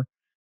floor.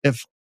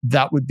 If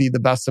that would be the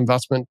best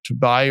investment to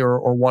buy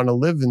or want to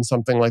live in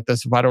something like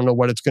this, if I don't know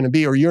what it's going to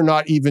be, or you're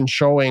not even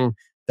showing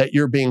that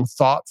you're being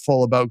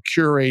thoughtful about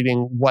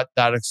curating what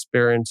that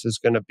experience is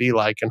going to be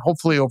like. And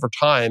hopefully over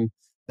time,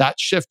 that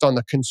shift on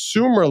the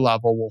consumer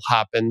level will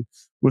happen,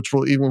 which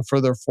will even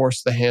further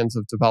force the hands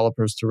of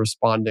developers to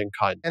respond in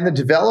kind. And the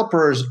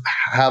developers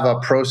have a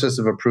process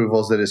of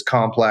approvals that is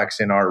complex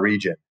in our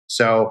region.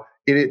 So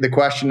the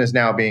question is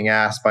now being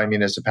asked by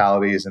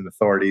municipalities and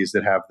authorities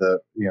that have the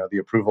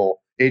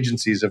approval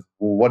agencies of,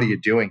 well, what are you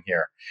doing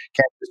here?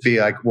 Can't just be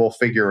like, we'll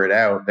figure it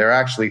out. They're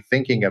actually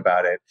thinking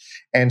about it.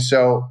 And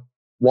so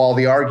while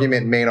the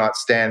argument may not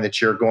stand that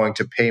you're going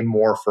to pay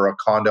more for a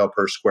condo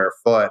per square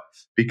foot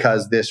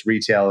because this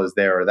retail is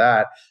there or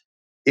that,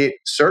 it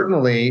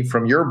certainly,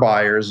 from your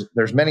buyers,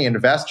 there's many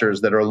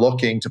investors that are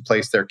looking to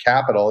place their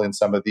capital in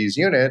some of these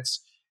units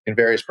in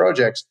various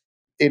projects.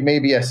 It may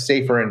be a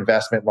safer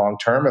investment long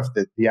term if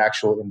the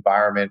actual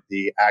environment,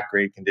 the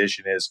at-grade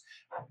condition is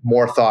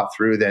more thought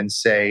through than,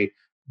 say,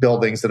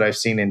 buildings that I've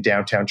seen in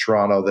downtown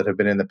Toronto that have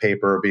been in the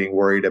paper being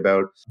worried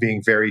about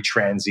being very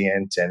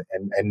transient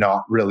and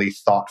not really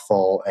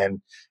thoughtful and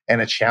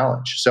a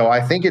challenge. So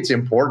I think it's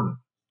important.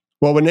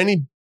 Well, when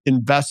any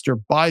investor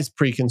buys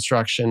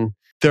pre-construction,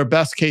 their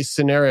best case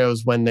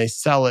scenarios when they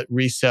sell it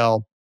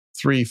resale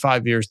 3,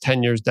 5 years,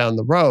 10 years down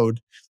the road,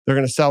 they're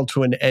going to sell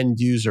to an end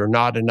user,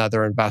 not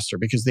another investor,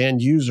 because the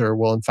end user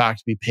will in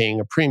fact be paying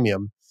a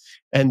premium.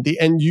 And the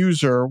end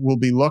user will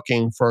be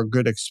looking for a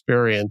good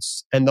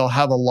experience, and they'll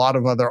have a lot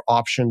of other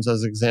options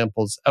as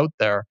examples out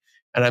there.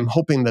 And I'm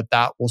hoping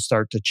that will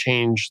start to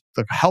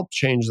help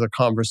change the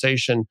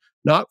conversation,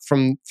 not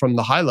from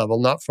the high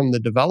level, not from the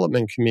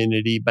development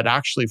community, but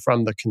actually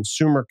from the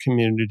consumer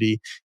community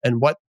and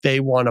what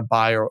they want to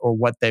buy or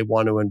what they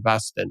want to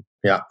invest in.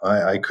 Yeah,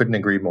 I couldn't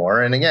agree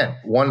more. And again,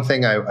 one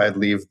thing I'd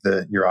leave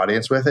your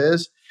audience with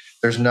is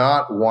there's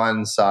not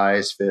one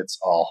size fits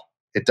all.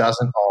 It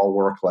doesn't all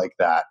work like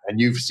that.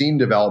 And you've seen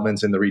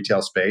developments in the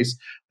retail space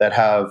that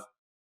have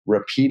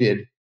repeated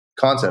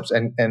concepts.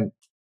 And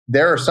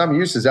there are some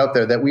uses out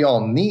there that we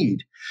all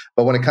need.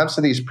 But when it comes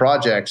to these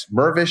projects,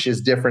 Mirvish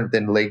is different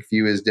than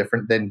Lakeview, is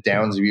different than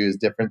Downsview, is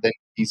different than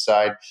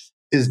Eastside,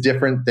 is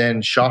different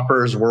than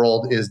Shoppers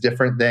World, is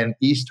different than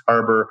East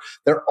Harbor.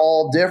 They're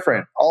all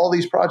different. All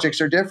these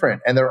projects are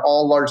different and they're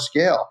all large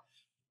scale.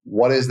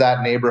 What is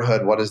that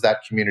neighborhood? What is that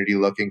community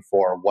looking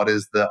for? What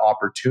is the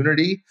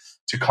opportunity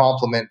to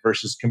complement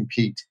versus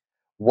compete?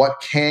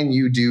 What can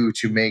you do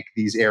to make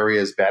these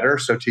areas better?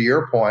 So to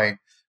your point,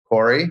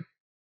 Corey,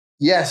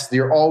 yes,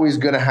 you're always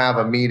going to have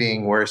a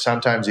meeting where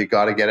sometimes you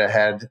got to get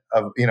ahead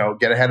of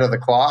the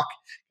clock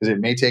because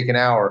it may take an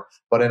hour.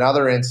 But in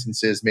other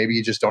instances, maybe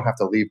you just don't have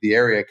to leave the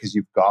area because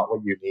you've got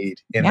what you need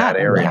in that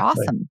area. Yeah,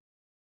 awesome.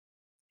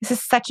 This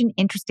is such an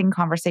interesting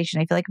conversation.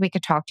 I feel like we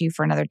could talk to you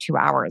for another 2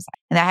 hours.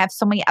 And I have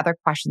so many other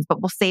questions,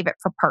 but we'll save it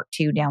for part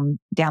 2 down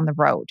the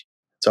road.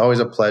 It's always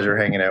a pleasure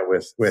hanging out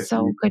with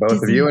so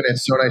both of you. And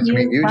it's so nice to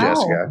meet you,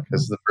 Jessica.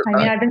 Because the first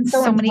time. I've been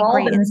so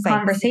involved in this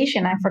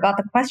conversation. I forgot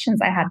the questions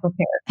I had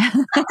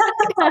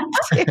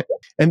prepared.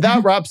 And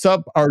that wraps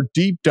up our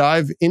deep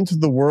dive into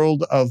the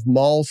world of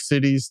mall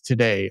cities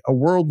today, a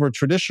world where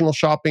traditional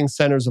shopping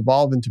centers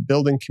evolve into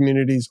building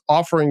communities,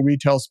 offering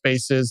retail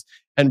spaces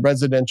and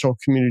residential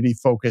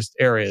community-focused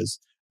areas.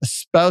 A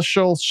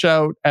special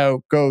shout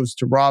out goes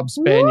to Rob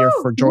Spanier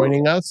for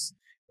joining us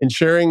and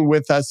sharing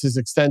with us his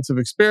extensive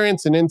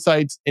experience and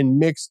insights in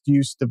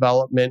mixed-use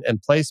development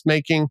and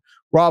placemaking.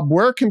 Rob,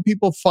 where can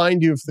people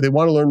find you if they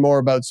want to learn more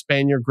about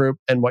Spanier Group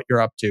and what you're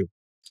up to?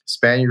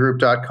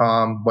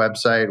 SpanierGroup.com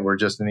website. We're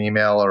just an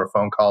email or a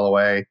phone call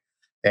away.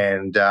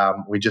 And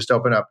we just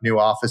opened up new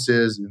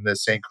offices in the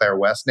St. Clair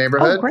West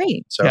neighborhood. Oh,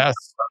 great. So come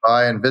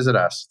by and visit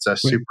us. It's a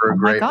super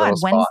great little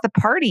spot. When's the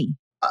party?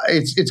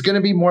 It's going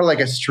to be more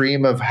like a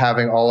stream of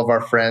having all of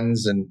our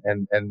friends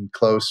and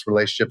close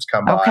relationships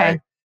come by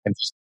and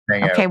just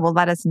hang out. Okay, well,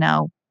 let us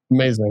know.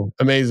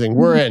 Amazing.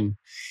 We're in.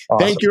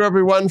 Awesome. Thank you,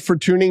 everyone, for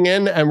tuning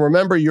in. And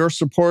remember, your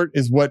support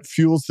is what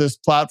fuels this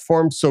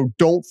platform. So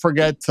don't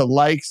forget to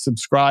like,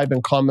 subscribe,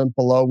 and comment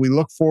below. We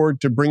look forward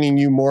to bringing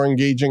you more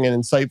engaging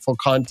and insightful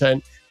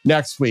content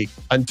next week.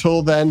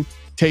 Until then,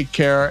 take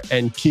care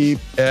and keep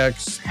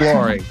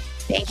exploring.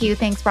 Thank you.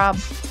 Thanks, Rob.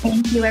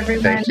 Thank you,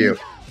 everyone. Thank you.